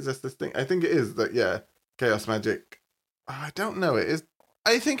magic is just this thing. I think it is that, yeah, chaos magic. I don't know. It is.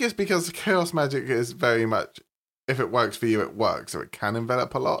 I think it's because chaos magic is very much, if it works for you, it works, so it can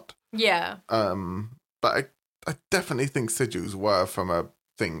envelop a lot. Yeah. But I definitely think sigils were from a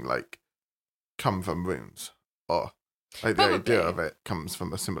thing like come from runes, or like Probably. the idea of it comes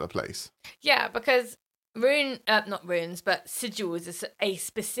from a similar place. Yeah, because not runes, but sigils is a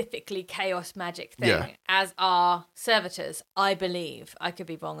specifically chaos magic thing, as are servitors, I believe. I could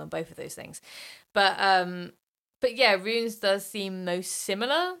be wrong on both of those things, but yeah, runes does seem most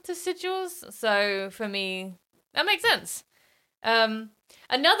similar to sigils, so for me, that makes sense.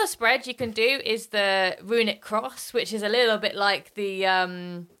 Another spread you can do is the runic cross, which is a little bit like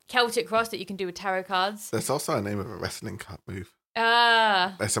the Celtic cross that you can do with tarot cards. There's also a name of a wrestling card move.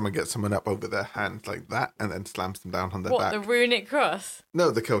 Where someone gets someone up over their hands like that and then slams them down on their What, back. the runic cross?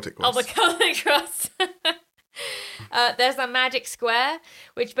 No, the Celtic cross. Oh, the Celtic cross. There's a magic square,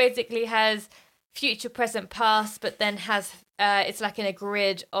 which basically has future, present, past, but then has it's like in a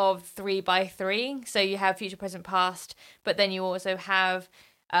grid of 3x3. So you have future, present, past, but then you also have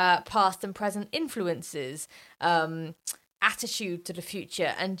past and present influences, attitude to the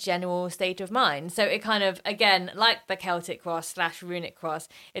future, and general state of mind. So it kind of, again, like the Celtic cross / runic cross,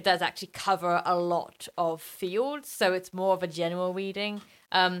 it does actually cover a lot of fields. So it's more of a general reading,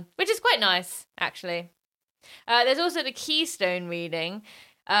 which is quite nice, actually. There's also the keystone reading.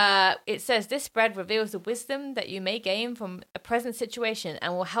 It says this spread reveals the wisdom that you may gain from a present situation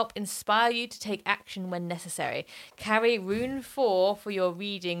and will help inspire you to take action when necessary. Carry rune 4 for your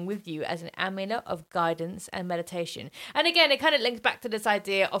reading with you as an amulet of guidance and meditation. And again, it kind of links back to this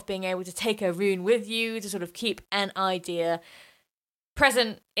idea of being able to take a rune with you to sort of keep an idea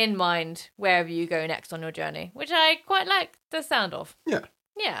present in mind wherever you go next on your journey, which I quite like the sound of. Yeah.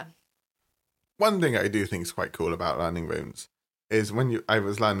 Yeah. One thing I do think is quite cool about learning runes is when I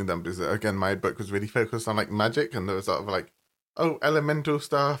was learning them, because again, my book was really focused on like magic, and there was sort of like, oh, elemental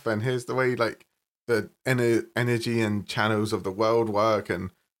stuff, and here's the way like the energy and channels of the world work,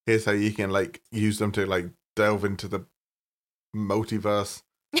 and here's how you can like use them to like delve into the multiverse.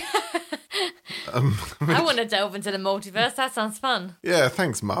 I want to delve into the multiverse. That sounds fun. Yeah,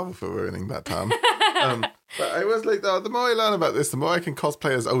 thanks Marvel for ruining that term. But I was like, the more I learn about this, the more I can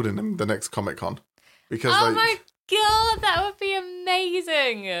cosplay as Odin in the next Comic-Con. Because my God, that would be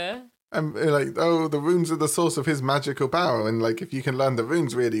amazing. And like, oh, the runes are the source of his magical power, and like, if you can learn the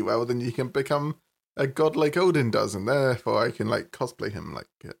runes really well, then you can become a god like Odin does, and therefore I can like cosplay him like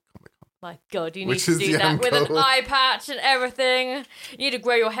at Comic-Con. My God, you need to do that with an eye patch and everything. You need to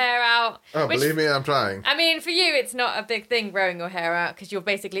grow your hair out. Oh, believe me, I'm trying. I mean, for you, it's not a big thing growing your hair out, because you're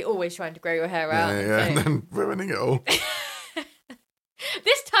basically always trying to grow your hair out. Yeah, and then ruining it all.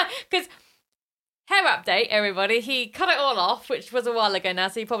 This time, because hair update, everybody, he cut it all off, which was a while ago now,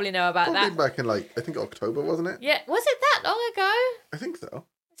 so you probably know about that. Back in like, I think October, wasn't it? Yeah, was it that long ago? I think so.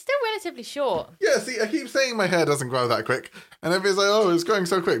 It's still relatively short. Yeah, see, I keep saying my hair doesn't grow that quick, and everybody's like, oh, it's growing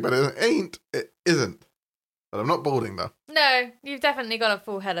so quick, but it ain't. It isn't. But I'm not balding, though. No, you've definitely got a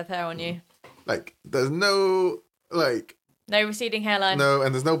full head of hair on you. Like, there's no, like... No receding hairline. No,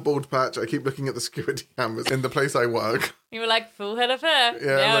 and there's no bald patch. I keep looking at the security cameras in the place I work. You were like, full head of hair.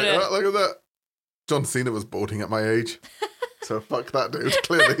 Yeah, I'm like, oh, look at that. John Cena was balding at my age. So fuck that dude,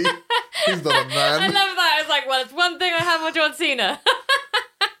 clearly. He's not a man. I love that. It's like, well, it's one thing I have on John Cena.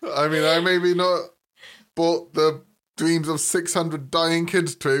 I mean, I maybe not bought the dreams of 600 dying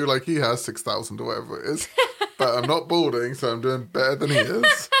kids true, like he has 6,000 or whatever it is. but I'm not balding, so I'm doing better than he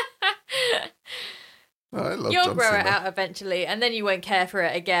is. Oh, I love You'll John grow Cena. it out eventually, and then you won't care for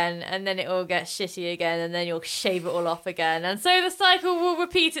it again, and then it will get shitty again, and then you'll shave it all off again. And so the cycle will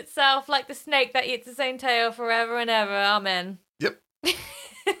repeat itself like the snake that eats its own tail forever and ever. Amen. Yep.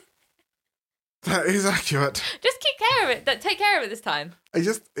 That is accurate. Just keep care of it. Take care of it this time.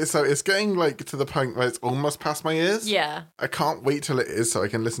 It's getting like to the point where it's almost past my ears. Yeah. I can't wait till it is so I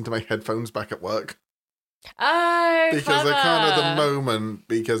can listen to my headphones back at work. Oh, Because clever. I can't at the moment,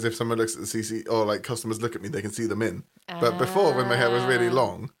 because if someone looks at the CC, or like customers look at me, they can see them in. But before, when my hair was really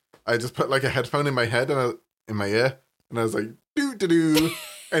long, I just put like a headphone in my head and in my ear, and I was like, doo-doo-doo.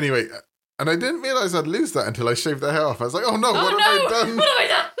 Anyway, and I didn't realise I'd lose that until I shaved the hair off. I was like, oh no, what have I done? What have I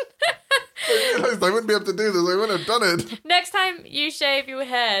done? I realised I wouldn't be able to do this. I wouldn't have done it. Next time you shave your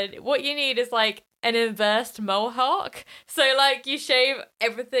head, what you need is like an inversed mohawk. So like you shave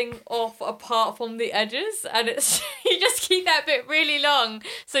everything off apart from the edges, and it's you just keep that bit really long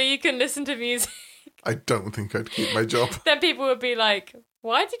so you can listen to music. I don't think I'd keep my job. Then people would be like,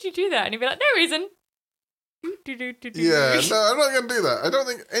 "Why did you do that?" And you'd be like, "No reason." Yeah, no, I'm not going to do that. I don't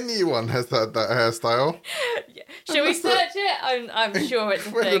think anyone has that hairstyle. Shall we search it? I'm sure it's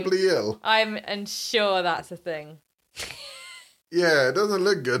a thing. Incredibly ill. I'm sure that's a thing. Yeah, it doesn't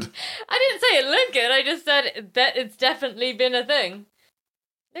look good. I didn't say it looked good. I just said that it's definitely been a thing.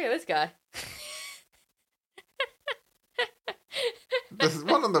 Look at this guy. This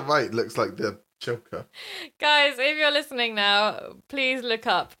one on the right looks like the Joker. Guys, if you're listening now, please look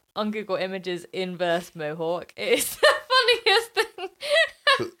up on Google Images inverse mohawk. It is the funniest thing.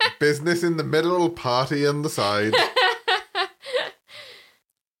 Business in the middle, party on the side.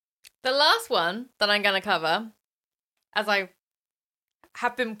 The last one that I'm going to cover, as I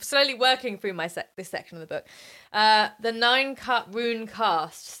have been slowly working through this section of the book, the 9-cut rune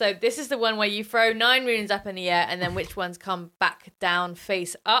cast. So this is the one where you throw 9 runes up in the air, and then which ones come back down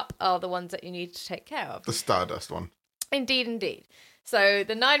face up are the ones that you need to take care of. The Stardust one. Indeed, indeed. So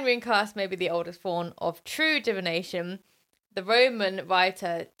the 9 rune cast may be the oldest form of true divination. The Roman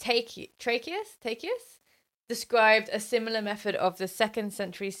writer Tracheius described a similar method of the 2nd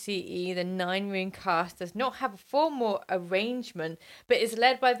century CE. The 9 rune cast does not have a formal arrangement, but is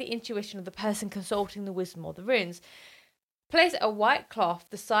led by the intuition of the person consulting the wisdom of the runes. Place a white cloth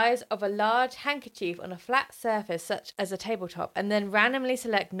the size of a large handkerchief on a flat surface such as a tabletop, and then randomly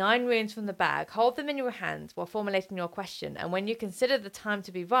select 9 runes from the bag. Hold them in your hands while formulating your question, and when you consider the time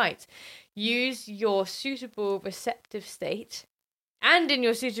to be right, use your suitable receptive state. And in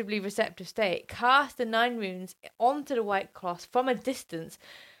your suitably receptive state, cast the 9 runes onto the white cloth from a distance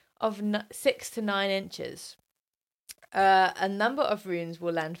of 6 to 9 inches. A number of runes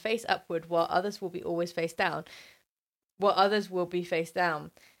will land face upward, while others will be face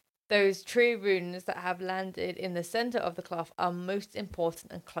down. Those true runes that have landed in the centre of the cloth are most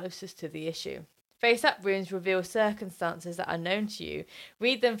important and closest to the issue. Face up runes reveal circumstances that are known to you.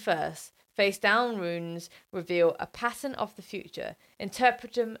 Read them first. Face down runes reveal a pattern of the future.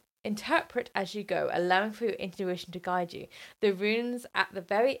 Interpret as you go, allowing for your intuition to guide you. The runes at the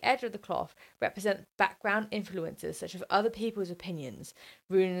very edge of the cloth represent background influences, such as other people's opinions.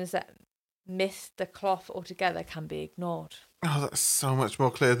 Runes that miss the cloth altogether can be ignored. Oh, that's so much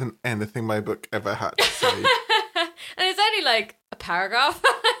more clear than anything my book ever had to say. And it's only like a paragraph.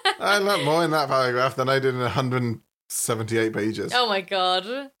 I learned more in that paragraph than I did in 178 pages. Oh my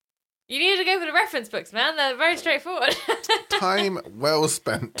god. You need to go for the reference books, man. They're very straightforward. Time well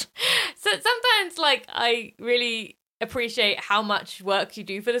spent. So sometimes, like, I really appreciate how much work you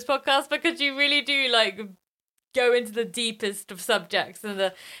do for this podcast, because you really do, like, go into the deepest of subjects and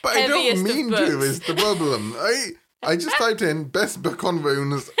the But I heaviest don't mean of books. to is the problem. I just typed in best book on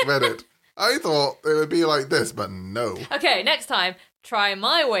runes Reddit. I thought it would be like this, but no. Okay, next time, try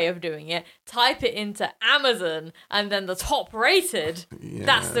my way of doing it. Type it into Amazon, and then the top rated,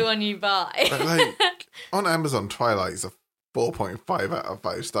 that's the one you buy. But like, on Amazon, Twilight's a 4.5 out of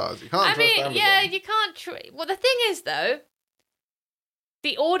 5 stars. You can't I trust mean, Amazon. yeah, you can't... Well, the thing is, though,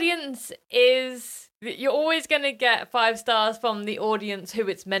 the audience is... You're always going to get 5 stars from the audience who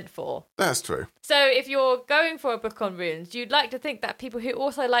it's meant for. That's true. So if you're going for a book on runes, you'd like to think that people who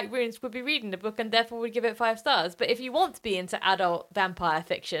also like runes would be reading the book and therefore would give it 5 stars. But if you want to be into adult vampire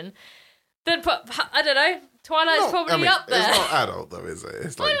fiction, then put, I don't know, Twilight's probably up there. It's not adult though, is it?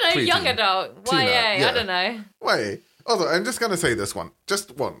 It's like I don't know, young adult, YA, yeah. I don't know. Wait, although I'm just going to say this one,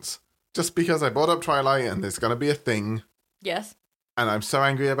 just once. Just because I brought up Twilight and there's going to be a thing. Yes. And I'm so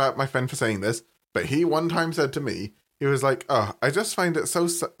angry about my friend for saying this. But he one time said to me, he was like, oh, I just find it so,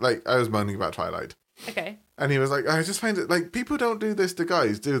 like, I was moaning about Twilight. Okay. And he was like, I just find it, like, people don't do this to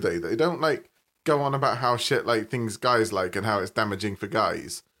guys, do they? They don't, like, go on about how shit like things guys like and how it's damaging for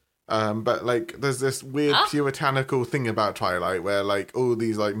guys. But like there's this weird puritanical thing about Twilight where like all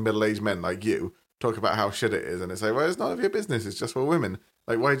these like middle-aged men like you talk about how shit it is and it's like, well, it's none of your business, it's just for women.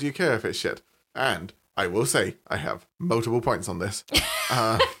 Like, why do you care if it's shit? And I will say I have multiple points on this.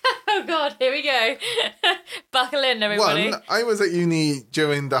 Oh god, here we go. Buckle in, everybody. One, I was at uni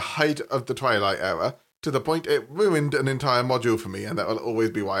during the height of the Twilight era, to the point it ruined an entire module for me, and that will always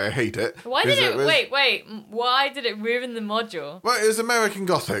be why I hate it. Why did it wait, why did it ruin the module? Well, it was American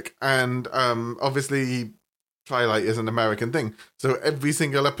Gothic, and obviously Twilight is an American thing, so every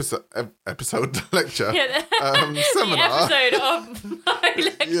single episode lecture, seminar, the episode of my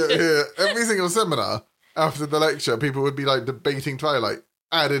lecture. Every single seminar after the lecture, people would be like debating Twilight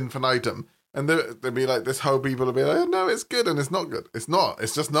ad infinitum, and there'd be like this whole people would be like, oh, no, it's good and it's not good. It's not.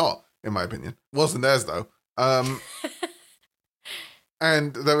 It's just not. In my opinion, wasn't theirs though. And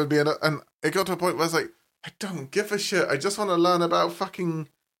there would be and it got to a point where I was like, I don't give a shit. I just want to learn about fucking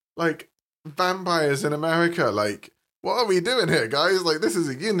like vampires in America. Like, what are we doing here, guys? Like, this is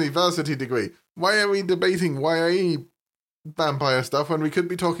a university degree. Why are we debating YA vampire stuff when we could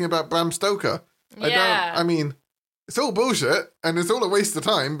be talking about Bram Stoker? Yeah. I mean, it's all bullshit and it's all a waste of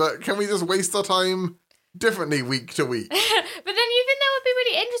time. But can we just waste our time differently week to week? But then you think that would be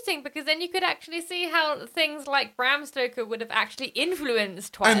really interesting because then you could actually see how things like Bram Stoker would have actually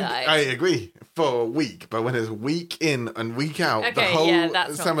influenced Twilight. And I agree for a week, but when it's week in and week out, the whole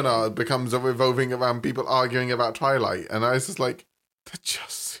seminar becomes revolving around people arguing about Twilight, and I was just like, they're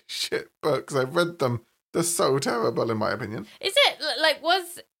just shit books. I've read them. They're so terrible, in my opinion. Is it like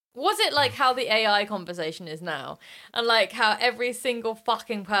was it like how the AI conversation is now? And like how every single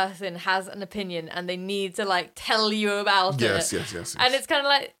fucking person has an opinion and they need to like tell you about it. Yes. And it's kind of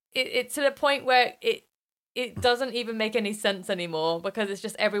like, it's to the point where it doesn't even make any sense anymore because it's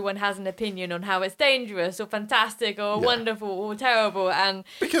just everyone has an opinion on how it's dangerous or fantastic or wonderful or terrible. And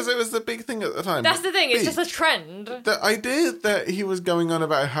because it was the big thing at the time. That's the thing, it's just a trend. The idea that he was going on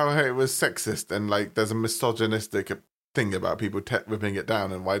about how it was sexist and like there's a misogynistic thing about people ripping it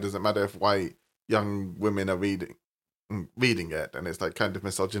down, and why does it matter if white young women are reading it, and it's like kind of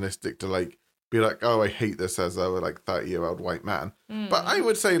misogynistic to like be like, oh, I hate this as a like 30-year-old white man. But I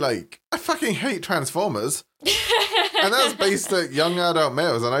would say like I fucking hate Transformers, and that's based at young adult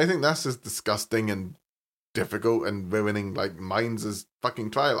males, and I think that's just disgusting and difficult and ruining like minds as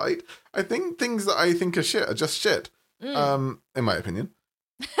fucking Twilight. I think things that I think are shit are just shit, in my opinion.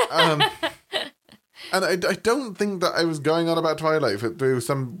 And I don't think that I was going on about Twilight through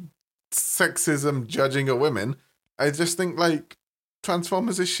some sexism judging of women. I just think, like,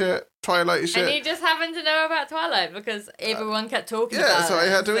 Transformers is shit, Twilight is shit. And you just happened to know about Twilight because everyone kept talking about it. Yeah, so I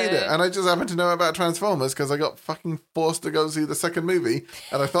had to read it. And I just happened to know about Transformers because I got fucking forced to go see the second movie.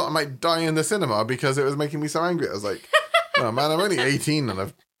 And I thought I might die in the cinema because it was making me so angry. I was like, oh man, I'm only 18 and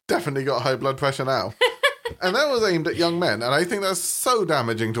I've definitely got high blood pressure now. And that was aimed at young men. And I think that's so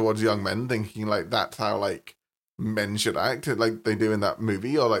damaging towards young men, thinking like that's how like men should act, like they do in that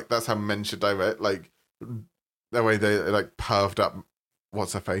movie, or like that's how men should direct, like the way they like perved up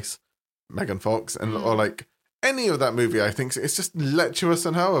what's her face, Megan Fox, and or like any of that movie. I think it's just lecherous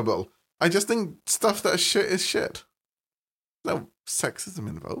and horrible. I just think stuff that is shit. No sexism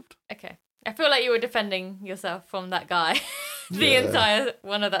involved. Okay. I feel like you were defending yourself from that guy the entire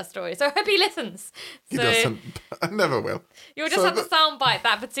one of that story. So I hope he listens. He doesn't. I never will. You'll just have to soundbite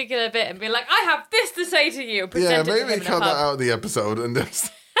that particular bit and be like, I have this to say to you. Present it to maybe him cut that out of the episode and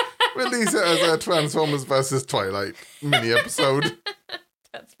just release it as a Transformers versus Twilight mini episode.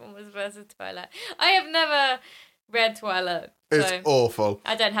 Transformers versus Twilight. I have never read Twilight. It's awful.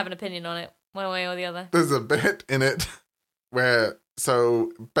 I don't have an opinion on it, one way or the other. There's a bit in it where,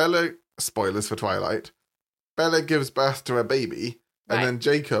 so Bella, spoilers for Twilight, Bella gives birth to a baby, and then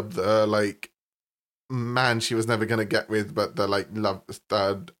Jacob, the like man she was never going to get with, but the like love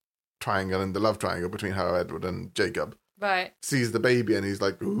triangle and the love triangle between her, Edward, and Jacob, sees the baby and he's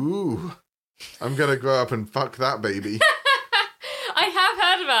like, ooh, I'm going to grow up and fuck that baby. I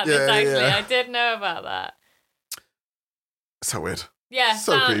have heard about this, actually. Yeah. I did know about that. So weird. Yeah,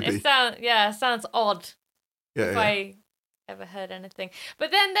 so creepy. It sounds odd. Yeah, I ever heard anything.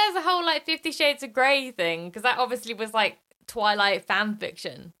 But then there's a whole like 50 Shades of Grey thing, because that obviously was like Twilight fan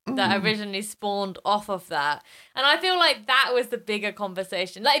fiction that originally spawned off of that. And I feel like that was the bigger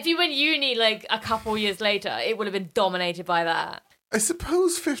conversation. Like if you went uni like a couple years later, it would have been dominated by that. I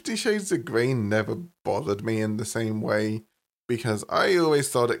suppose 50 Shades of Grey never bothered me in the same way, because I always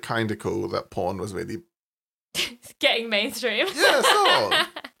thought it kind of cool that porn was really getting mainstream. Yeah, sort of.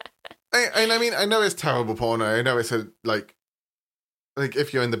 I mean, I know it's terrible porn. I know it's a, like like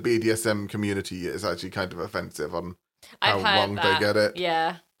if you're in the BDSM community, it's actually kind of offensive on how I've heard wrong that. they get it.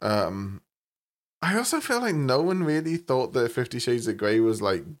 Yeah. I also feel like no one really thought that 50 Shades of Grey was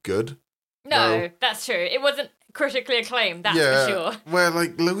like good. No, that's true. It wasn't critically acclaimed, that's for sure. Where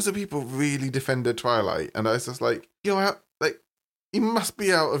like loads of people really defended Twilight, and I was just like, you're out, like, you must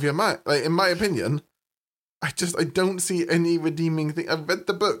be out of your mind. Like, in my opinion, I don't see any redeeming thing. I've read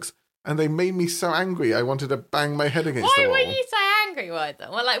the books, and they made me so angry. I wanted to bang my head against the Why wall. were you so angry with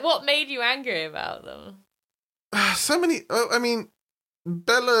them? Well, like, what made you angry about them? So many. Oh, I mean,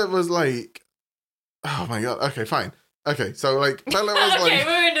 Bella was like, oh my god. Okay, fine. Okay, so like Bella was okay, like,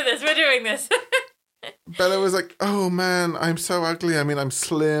 we're into this. We're doing this. Bella was like, oh man, I'm so ugly. I mean, I'm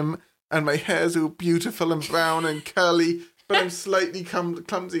slim, and my hair's all beautiful and brown and curly, but I'm slightly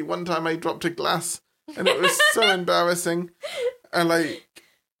clumsy. One time I dropped a glass, and it was so embarrassing. And like,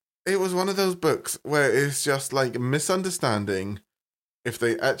 it was one of those books where it's just like misunderstanding. If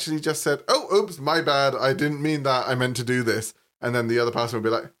they actually just said, oh, oops, my bad, I didn't mean that, I meant to do this. And then the other person would be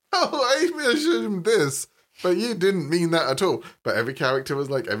like, oh, I assumed this, but you didn't mean that at all. But every character was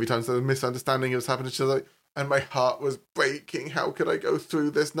like, every time there was a misunderstanding, it was happening, she was like, and my heart was breaking. How could I go through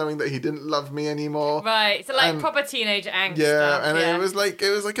this knowing that he didn't love me anymore? Right, so like And- proper teenage angst Yeah, stuff. and yeah. it was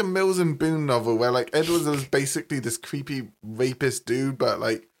like a Mills and Boone novel where like Edward was basically this creepy rapist dude, but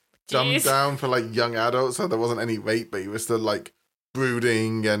like dumbed Jeez. down for like young adults, so there wasn't any rape, but he was still like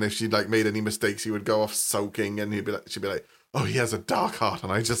brooding, and if she like made any mistakes, he would go off sulking, and she'd be like, oh, he has a dark heart,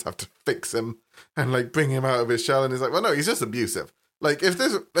 and I just have to fix him and like bring him out of his shell. And he's like, well, no, he's just abusive. Like if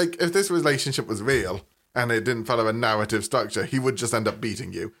this relationship was real and it didn't follow a narrative structure, he would just end up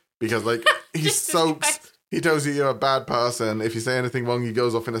beating you because like he Jesus soaks. Christ. He tells you you're a bad person. If you say anything wrong, he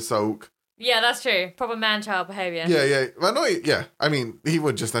goes off in a soak. Yeah, that's true. Proper man-child behaviour. Yeah. Well, no, yeah. I mean, he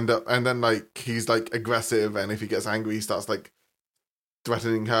would just end up, and then like he's like aggressive, and if he gets angry, he starts like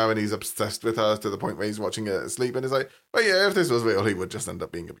threatening her, and he's obsessed with her to the point where he's watching her sleep, and he's like, well, yeah, if this was real, he would just end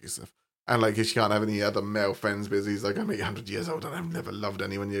up being abusive. And like, she can't have any other male friends because he's like, I'm 800 years old and I've never loved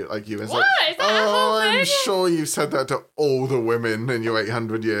anyone like you. And it's What? like, Is that a oh, whole I'm thing? sure you've said that to all the women in your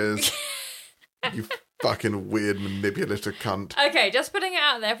 800 years. You fucking weird manipulative cunt. Okay, just putting it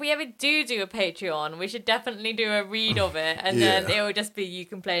out there. If we ever do a Patreon, we should definitely do a read of it, and then Yeah. it will just be you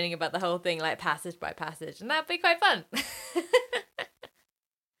complaining about the whole thing, like passage by passage, and that'd be quite fun.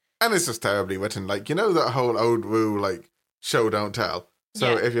 And it's just terribly written. Like, you know that whole old rule, like, show, don't tell.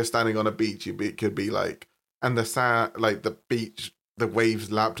 So Yeah. if you're standing on a beach, could be like, and the sand, like the beach, the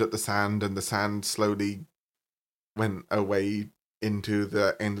waves lapped at the sand, and the sand slowly went away into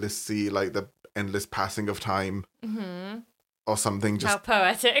the endless sea, like the endless passing of time hmm or something. Just How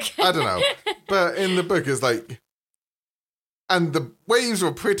poetic. I don't know. But in the book is like, and the waves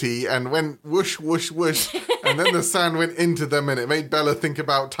were pretty and went whoosh, whoosh, whoosh, and then the sand went into them, and it made Bella think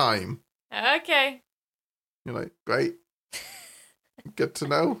about time. Okay. You're like, great. Good to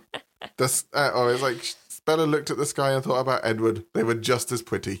know. Or it's like, Bella looked at the sky and thought about Edward. They were just as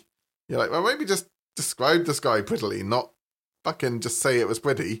pretty. You're like, well, maybe just describe the sky prettily, not fucking just say it was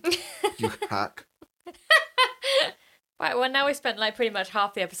pretty. You hack. Right, well, now we spent like pretty much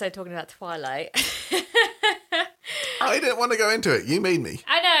half the episode talking about Twilight. I didn't want to go into it. You made me.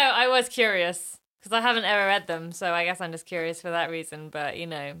 I know, I was curious. Because I haven't ever read them, so I guess I'm just curious for that reason. But, you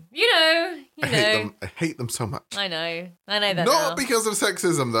know. I hate them so much. I know that Not now. because of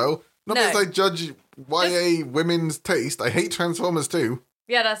sexism, though. Not No. because I judge YA women's taste. I hate Transformers too.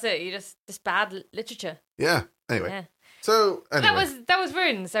 Yeah, that's it. You just bad literature. Yeah. Anyway. Yeah. So, anyway. That was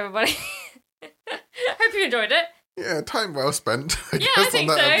Runes, everybody. Hope you enjoyed it. Yeah, time well spent, I Yeah, I guess, on think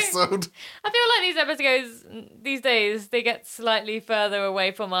that so. episode. I feel like these episodes these days they get slightly further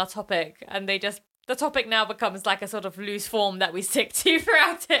away from our topic, and the topic now becomes like a sort of loose form that we stick to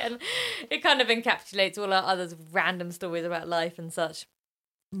throughout it, and it kind of encapsulates all our other random stories about life and such.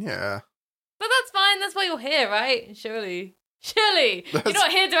 Yeah. But that's fine. That's why you're here, right? Surely. You're That's-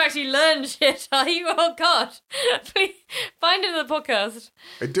 not here to actually learn shit, are you? Oh, God. Please find it in the podcast.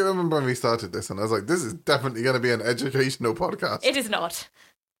 I do remember when we started this, and I was like, this is definitely going to be an educational podcast. It is not.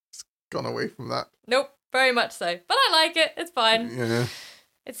 Gone away from that. Nope. Very much so. But I like it. It's fine. Yeah.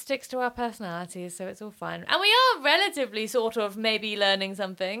 It sticks to our personalities, so it's all fine. And we are relatively sort of maybe learning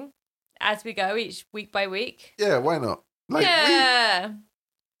something as we go each week by week. Yeah, why not? Like, Yeah.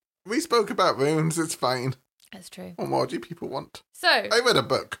 we spoke about runes, it's fine. That's true. What more do people want? So, I read a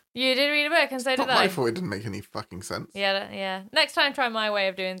book. you did read a book, and so Not did my I. fault it didn't make any fucking sense. Yeah. Next time, try my way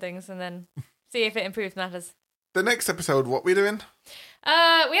of doing things and then see if it improves matters. The next episode, what we doing?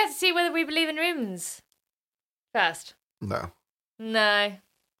 We have to see whether we believe in runes first. No. No.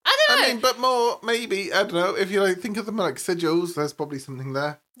 I don't know. I mean, but more, maybe, I don't know, if you like think of them like sigils, there's probably something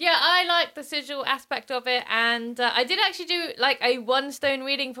there. Yeah, I like the sigil aspect of it, and I did actually do like a 1 stone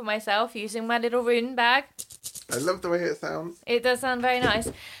reading for myself using my little rune bag. I love the way it sounds. It does sound very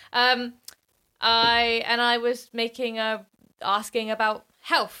nice. I was asking about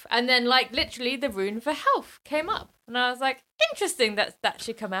health, and then like literally the rune for health came up, and I was like, interesting that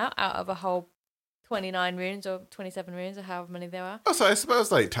should come out of a whole 29 runes or 27 runes or however many there are. Also, I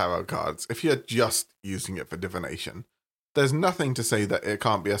suppose like tarot cards, if you're just using it for divination, there's nothing to say that it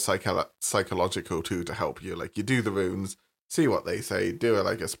can't be a psychological tool to help you. Like, you do the runes, see what they say, do it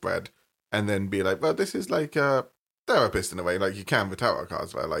like a spread, and then be like, well, this is like a therapist in a way, like you can with tarot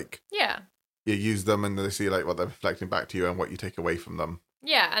cards, where like you use them and they see like what they're reflecting back to you and what you take away from them.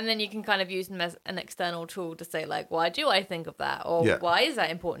 Yeah, and then you can kind of use them as an external tool to say, like, why do I think of that? Or why is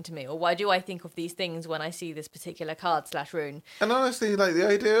that important to me? Or why do I think of these things when I see this particular card/rune? And honestly, like, the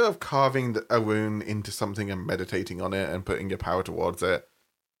idea of carving a rune into something and meditating on it and putting your power towards it,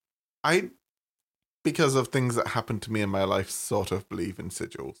 because of things that happened to me in my life, sort of believe in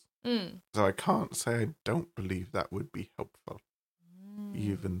sigils. So I can't say I don't believe that would be helpful,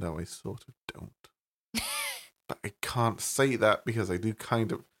 even though I sort of don't. But I can't say that because I do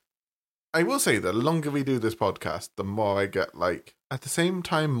kind of... I will say the longer we do this podcast, the more I get, like, at the same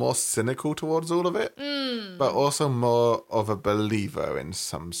time, more cynical towards all of it, but also more of a believer in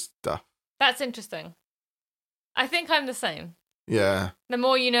some stuff. That's interesting. I think I'm the same. Yeah. The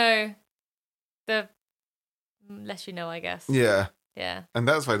more you know, the less you know, I guess. Yeah. Yeah. And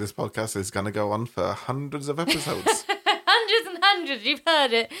that's why this podcast is going to go on for hundreds of episodes. Hundreds and hundreds. You've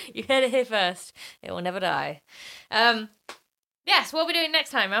heard it. You heard it here first. It will never die. Yes, what are we doing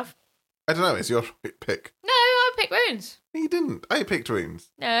next time, Alf? I don't know. It's your pick. No, I picked runes. You didn't. I picked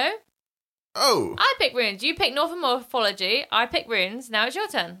runes. No. Oh. I picked runes. You picked Northern Morphology. I picked runes. Now it's your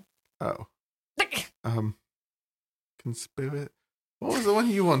turn. Oh. Conspiracy. What was the one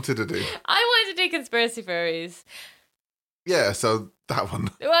you wanted to do? I wanted to do conspiracy theories. Yeah, so that one.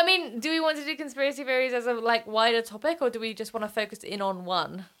 Well, I mean, do we want to do conspiracy theories as a like wider topic, or do we just want to focus in on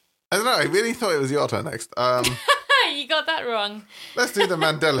one? I don't know. I really thought it was your turn next. You got that wrong. Let's do the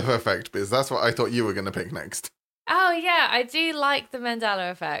Mandela effect, because that's what I thought you were going to pick next. Oh yeah, I do like the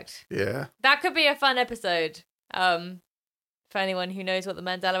Mandela effect. Yeah. That could be a fun episode. For anyone who knows what the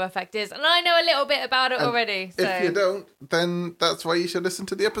Mandela effect is, and I know a little bit about it already. So. If you don't, then that's why you should listen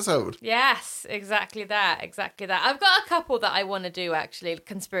to the episode. Yes, exactly that. I've got a couple that I want to do, actually,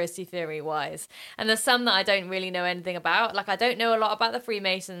 conspiracy theory-wise. And there's some that I don't really know anything about. Like, I don't know a lot about the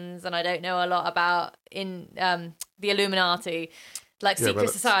Freemasons, and I don't know a lot about the Illuminati, like secret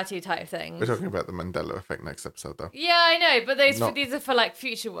society type thing. We're talking about the Mandela effect next episode, though. Yeah, I know, but these are for, like,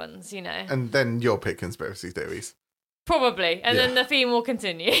 future ones, you know. And then you'll pick conspiracy theories. Probably. And then the theme will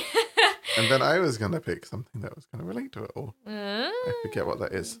continue. And then I was going to pick something that was going to relate to it all. I forget what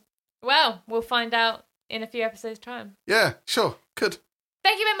that is. Well, we'll find out in a few episodes' time. Yeah, sure. Could.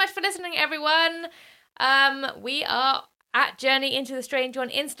 Thank you very much for listening, everyone. We are at Journey Into the Strange on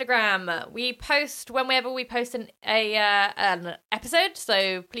Instagram. We post whenever we post an episode,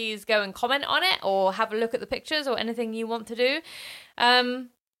 so please go and comment on it or have a look at the pictures or anything you want to do.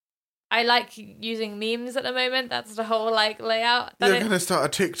 I like using memes at the moment. That's the whole layout. You're going to start a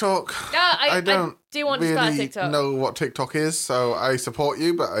TikTok? Yeah, I do want really to start a TikTok. I know what TikTok is, so I support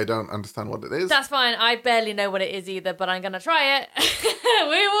you, but I don't understand what it is. That's fine. I barely know what it is either, but I'm going to try it.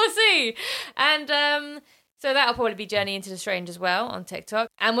 We will see. And so that'll probably be Journey Into the Strange as well on TikTok.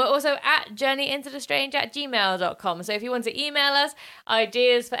 And we're also at journeyintothe@gmail.com. So if you want to email us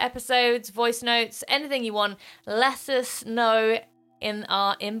ideas for episodes, voice notes, anything you want, let us know in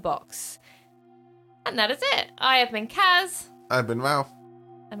our inbox. And that is it. I have been Kaz. I've been Ralph.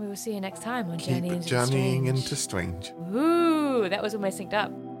 And we will see you next time on Keep journeying into strange. Ooh, that was almost synced up.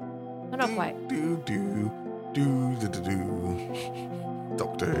 Well, not quite.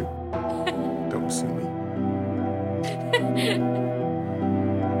 Doctor Who. Don't sue me.